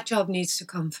 So that job needs to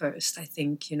come first, I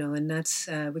think, and that's,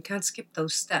 we can't skip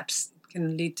those steps. It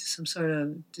can lead to some sort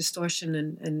of distortion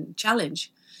and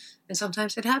challenge. And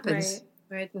sometimes it happens,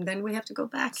 right? And then we have to go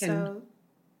back and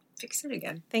fix it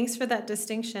again. Thanks for that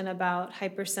distinction about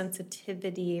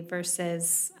hypersensitivity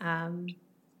versus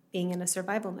being in a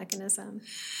survival mechanism.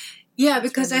 Yeah, that's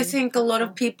because really I think helpful. A lot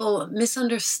of people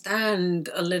misunderstand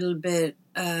a little bit.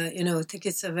 I think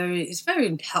it's very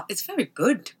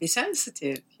good to be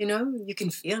sensitive. You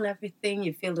can feel everything.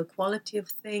 You feel the quality of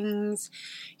things.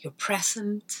 You're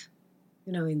present.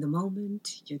 In the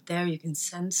moment. You're there. You can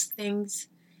sense things.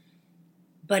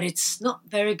 But it's not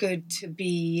very good to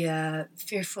be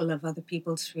fearful of other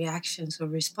people's reactions or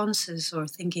responses or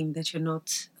thinking that you're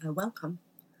not welcome.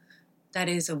 That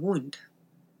is a wound.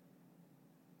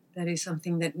 That is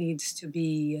something that needs to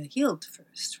be healed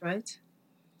first, right?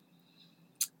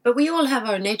 But we all have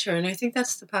our nature, and I think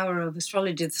that's the power of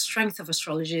astrology, the strength of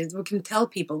astrology, is we can tell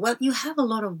people, well, you have a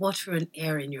lot of water and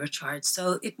air in your chart,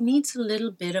 so it needs a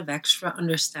little bit of extra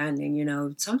understanding,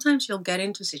 Sometimes you'll get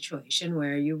into a situation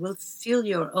where you will feel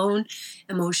your own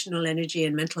emotional energy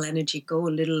and mental energy go a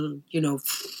little,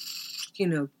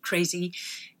 crazy.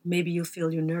 Maybe you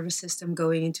feel your nervous system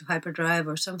going into hyperdrive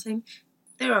or something.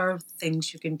 There are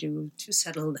things you can do to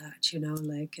settle that,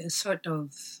 like a sort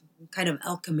of kind of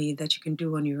alchemy that you can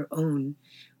do on your own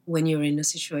when you're in a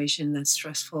situation that's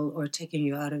stressful or taking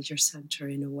you out of your center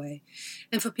in a way.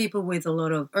 And for people with a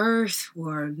lot of earth who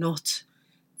are not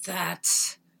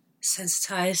that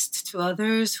sensitized to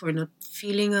others, who are not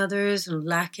feeling others and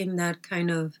lacking that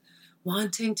kind of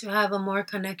wanting to have a more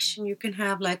connection, you can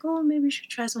have like, oh, maybe you should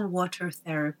try some water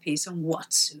therapy, some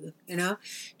Watsu,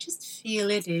 just feel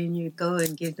it in. You go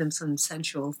and give them some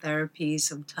sensual therapy,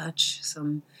 some touch,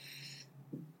 some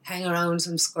hang around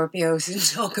some Scorpios and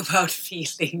talk about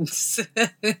feelings.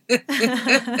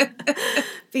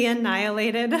 Be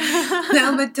annihilated.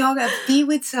 No, but be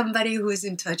with somebody who is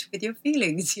in touch with your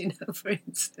feelings, for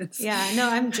instance. Yeah, no,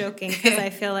 I'm joking because I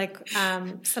feel like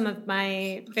some of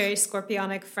my very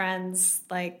Scorpionic friends,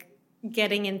 like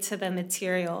getting into the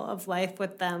material of life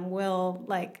with them will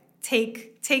like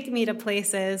take me to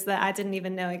places that I didn't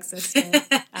even know existed.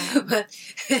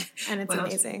 And it's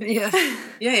amazing.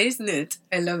 Yeah, isn't it?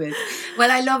 I love it.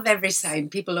 Well, I love every sign.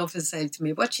 People often say to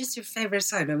me, "What is your favorite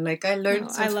sign?" I'm like, I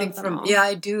learned something from... All. Yeah,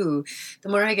 I do. The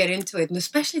more I get into it, and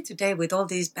especially today with all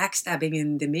these backstabbing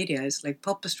in the media, it's like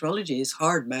pop astrology is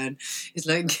hard, man. It's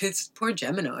like, it's poor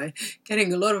Gemini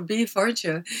getting a lot of beef, aren't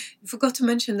you? You forgot to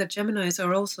mention that Geminis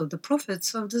are also the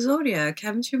prophets of the zodiac.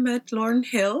 Haven't you met Lauryn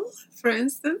Hill, for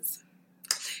instance?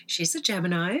 She's a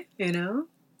Gemini,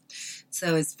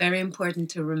 So it's very important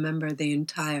to remember the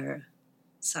entire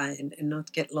sign and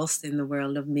not get lost in the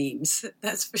world of memes.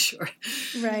 That's for sure.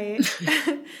 Right.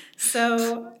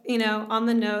 So, on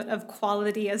the note of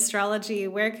quality astrology,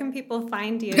 where can people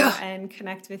find you and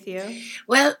connect with you?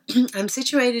 Well, I'm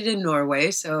situated in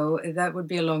Norway, so that would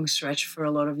be a long stretch for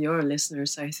a lot of your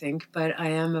listeners, I think. But I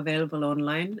am available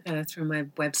online through my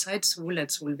website,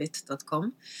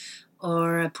 sol@solhvitt.com.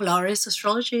 Or Polaris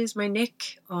Astrology is my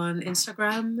nick on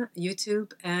Instagram,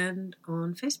 YouTube, and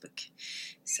on Facebook.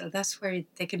 So that's where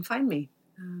they can find me.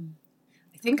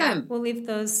 I think We'll leave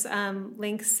those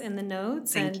links in the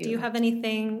notes. Thank you. Do you have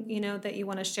anything, that you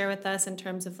want to share with us in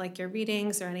terms of like your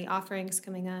readings or any offerings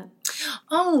coming up?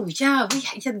 Oh, yeah,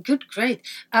 good, great.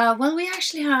 Well, we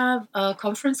actually have a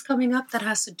conference coming up that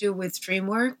has to do with dream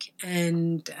work,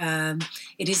 and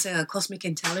it is a cosmic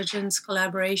intelligence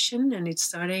collaboration, and it's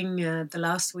starting the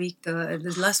last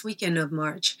weekend of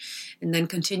March, and then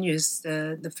continues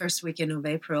the first weekend of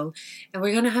April. And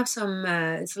we're going to have some,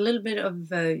 it's a little bit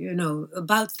of,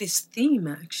 about this theme,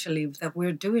 actually, that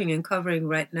we're doing and covering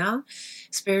right now,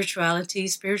 spirituality,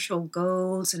 spiritual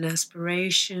goals and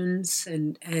aspirations,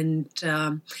 and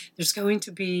there's going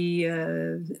to be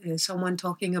someone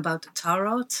talking about the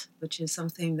tarot, which is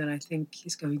something that I think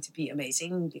is going to be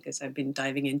amazing because I've been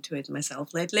diving into it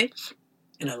myself lately,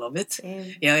 and I love it.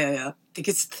 Same. Yeah. I think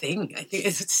it's a thing. I think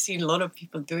I've seen a lot of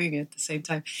people doing it at the same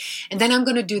time. And then I'm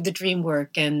going to do the dream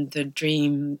work and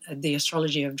the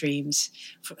astrology of dreams.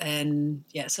 And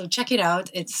yeah, so check it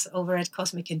out. It's over at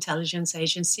Cosmic Intelligence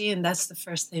Agency, and that's the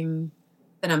first thing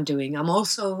that I'm doing. I'm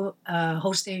also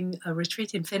hosting a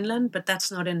retreat in Finland, but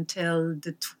that's not until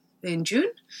in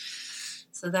June.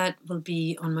 So that will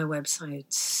be on my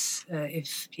website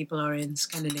if people are in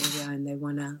Scandinavia and they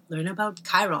want to learn about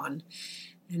Chiron.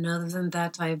 And other than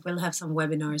that, I will have some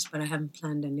webinars, but I haven't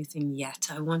planned anything yet.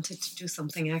 I wanted to do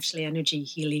something actually energy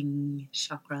healing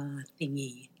chakra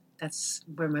thingy. That's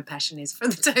where my passion is for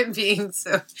the time being.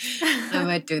 So I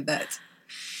might do that.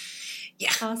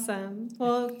 Yeah. Awesome.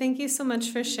 Well, thank you so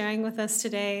much for sharing with us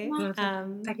today.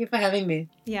 Thank you for having me.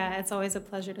 Yeah, it's always a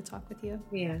pleasure to talk with you.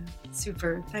 Yeah,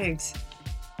 super. Thanks.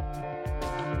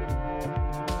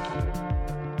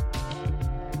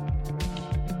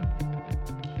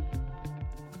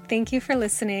 Thank you for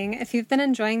listening. If you've been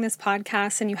enjoying this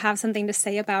podcast and you have something to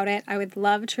say about it, I would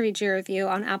love to read your review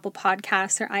on Apple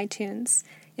Podcasts or iTunes.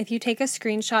 If you take a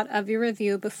screenshot of your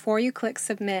review before you click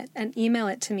submit and email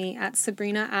it to me at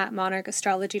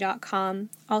sabrina@monarchastrology.com,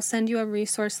 I'll send you a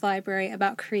resource library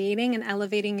about creating and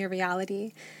elevating your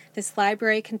reality. This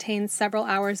library contains several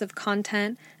hours of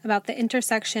content about the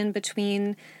intersection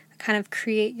between kind of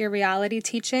create your reality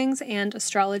teachings and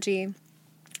astrology.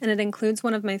 And it includes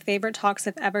one of my favorite talks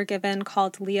I've ever given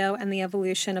called Leo and the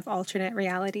Evolution of Alternate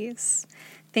Realities.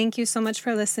 Thank you so much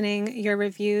for listening. Your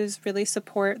reviews really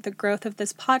support the growth of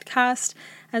this podcast,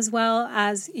 as well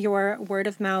as your word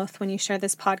of mouth when you share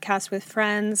this podcast with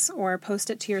friends or post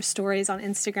it to your stories on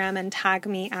Instagram and tag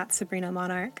me at Sabrina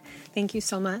Monarch. Thank you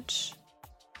so much.